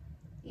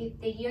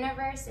 The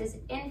universe is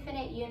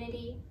infinite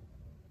unity.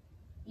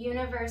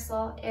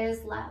 Universal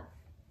is love.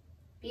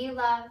 Be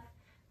love.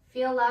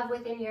 Feel love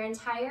within your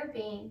entire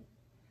being.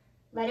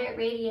 Let it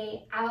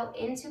radiate out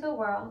into the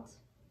world.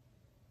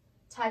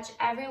 Touch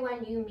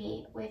everyone you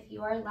meet with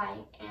your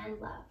light and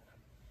love.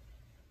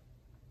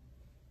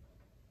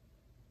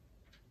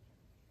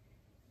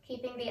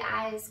 Keeping the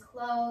eyes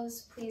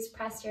closed, please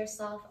press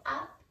yourself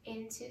up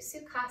into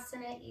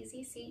Sukhasana,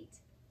 easy seat.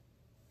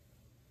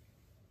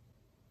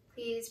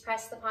 Please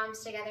press the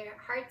palms together,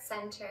 heart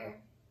center.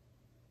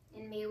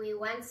 And may we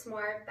once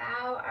more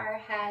bow our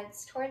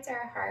heads towards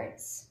our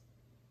hearts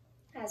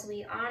as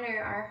we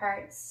honor our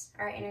hearts,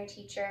 our inner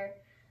teacher,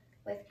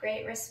 with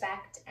great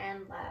respect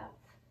and love.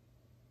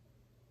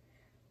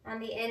 On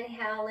the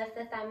inhale, lift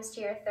the thumbs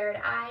to your third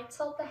eye,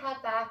 tilt the head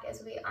back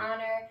as we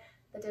honor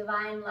the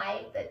divine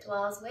light that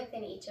dwells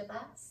within each of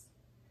us.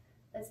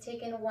 Let's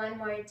take in one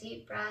more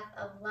deep breath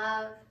of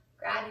love,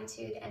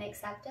 gratitude, and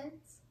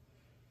acceptance.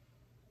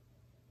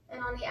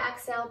 And on the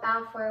exhale,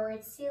 bow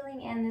forward,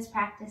 sealing in this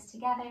practice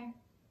together.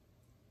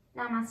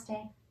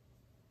 Namaste.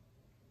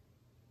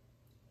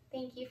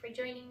 Thank you for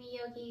joining me,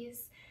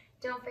 yogis.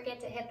 Don't forget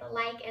to hit the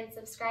like and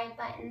subscribe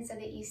button so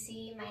that you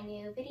see my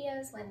new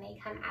videos when they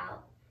come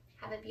out.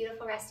 Have a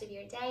beautiful rest of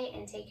your day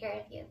and take care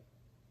of you.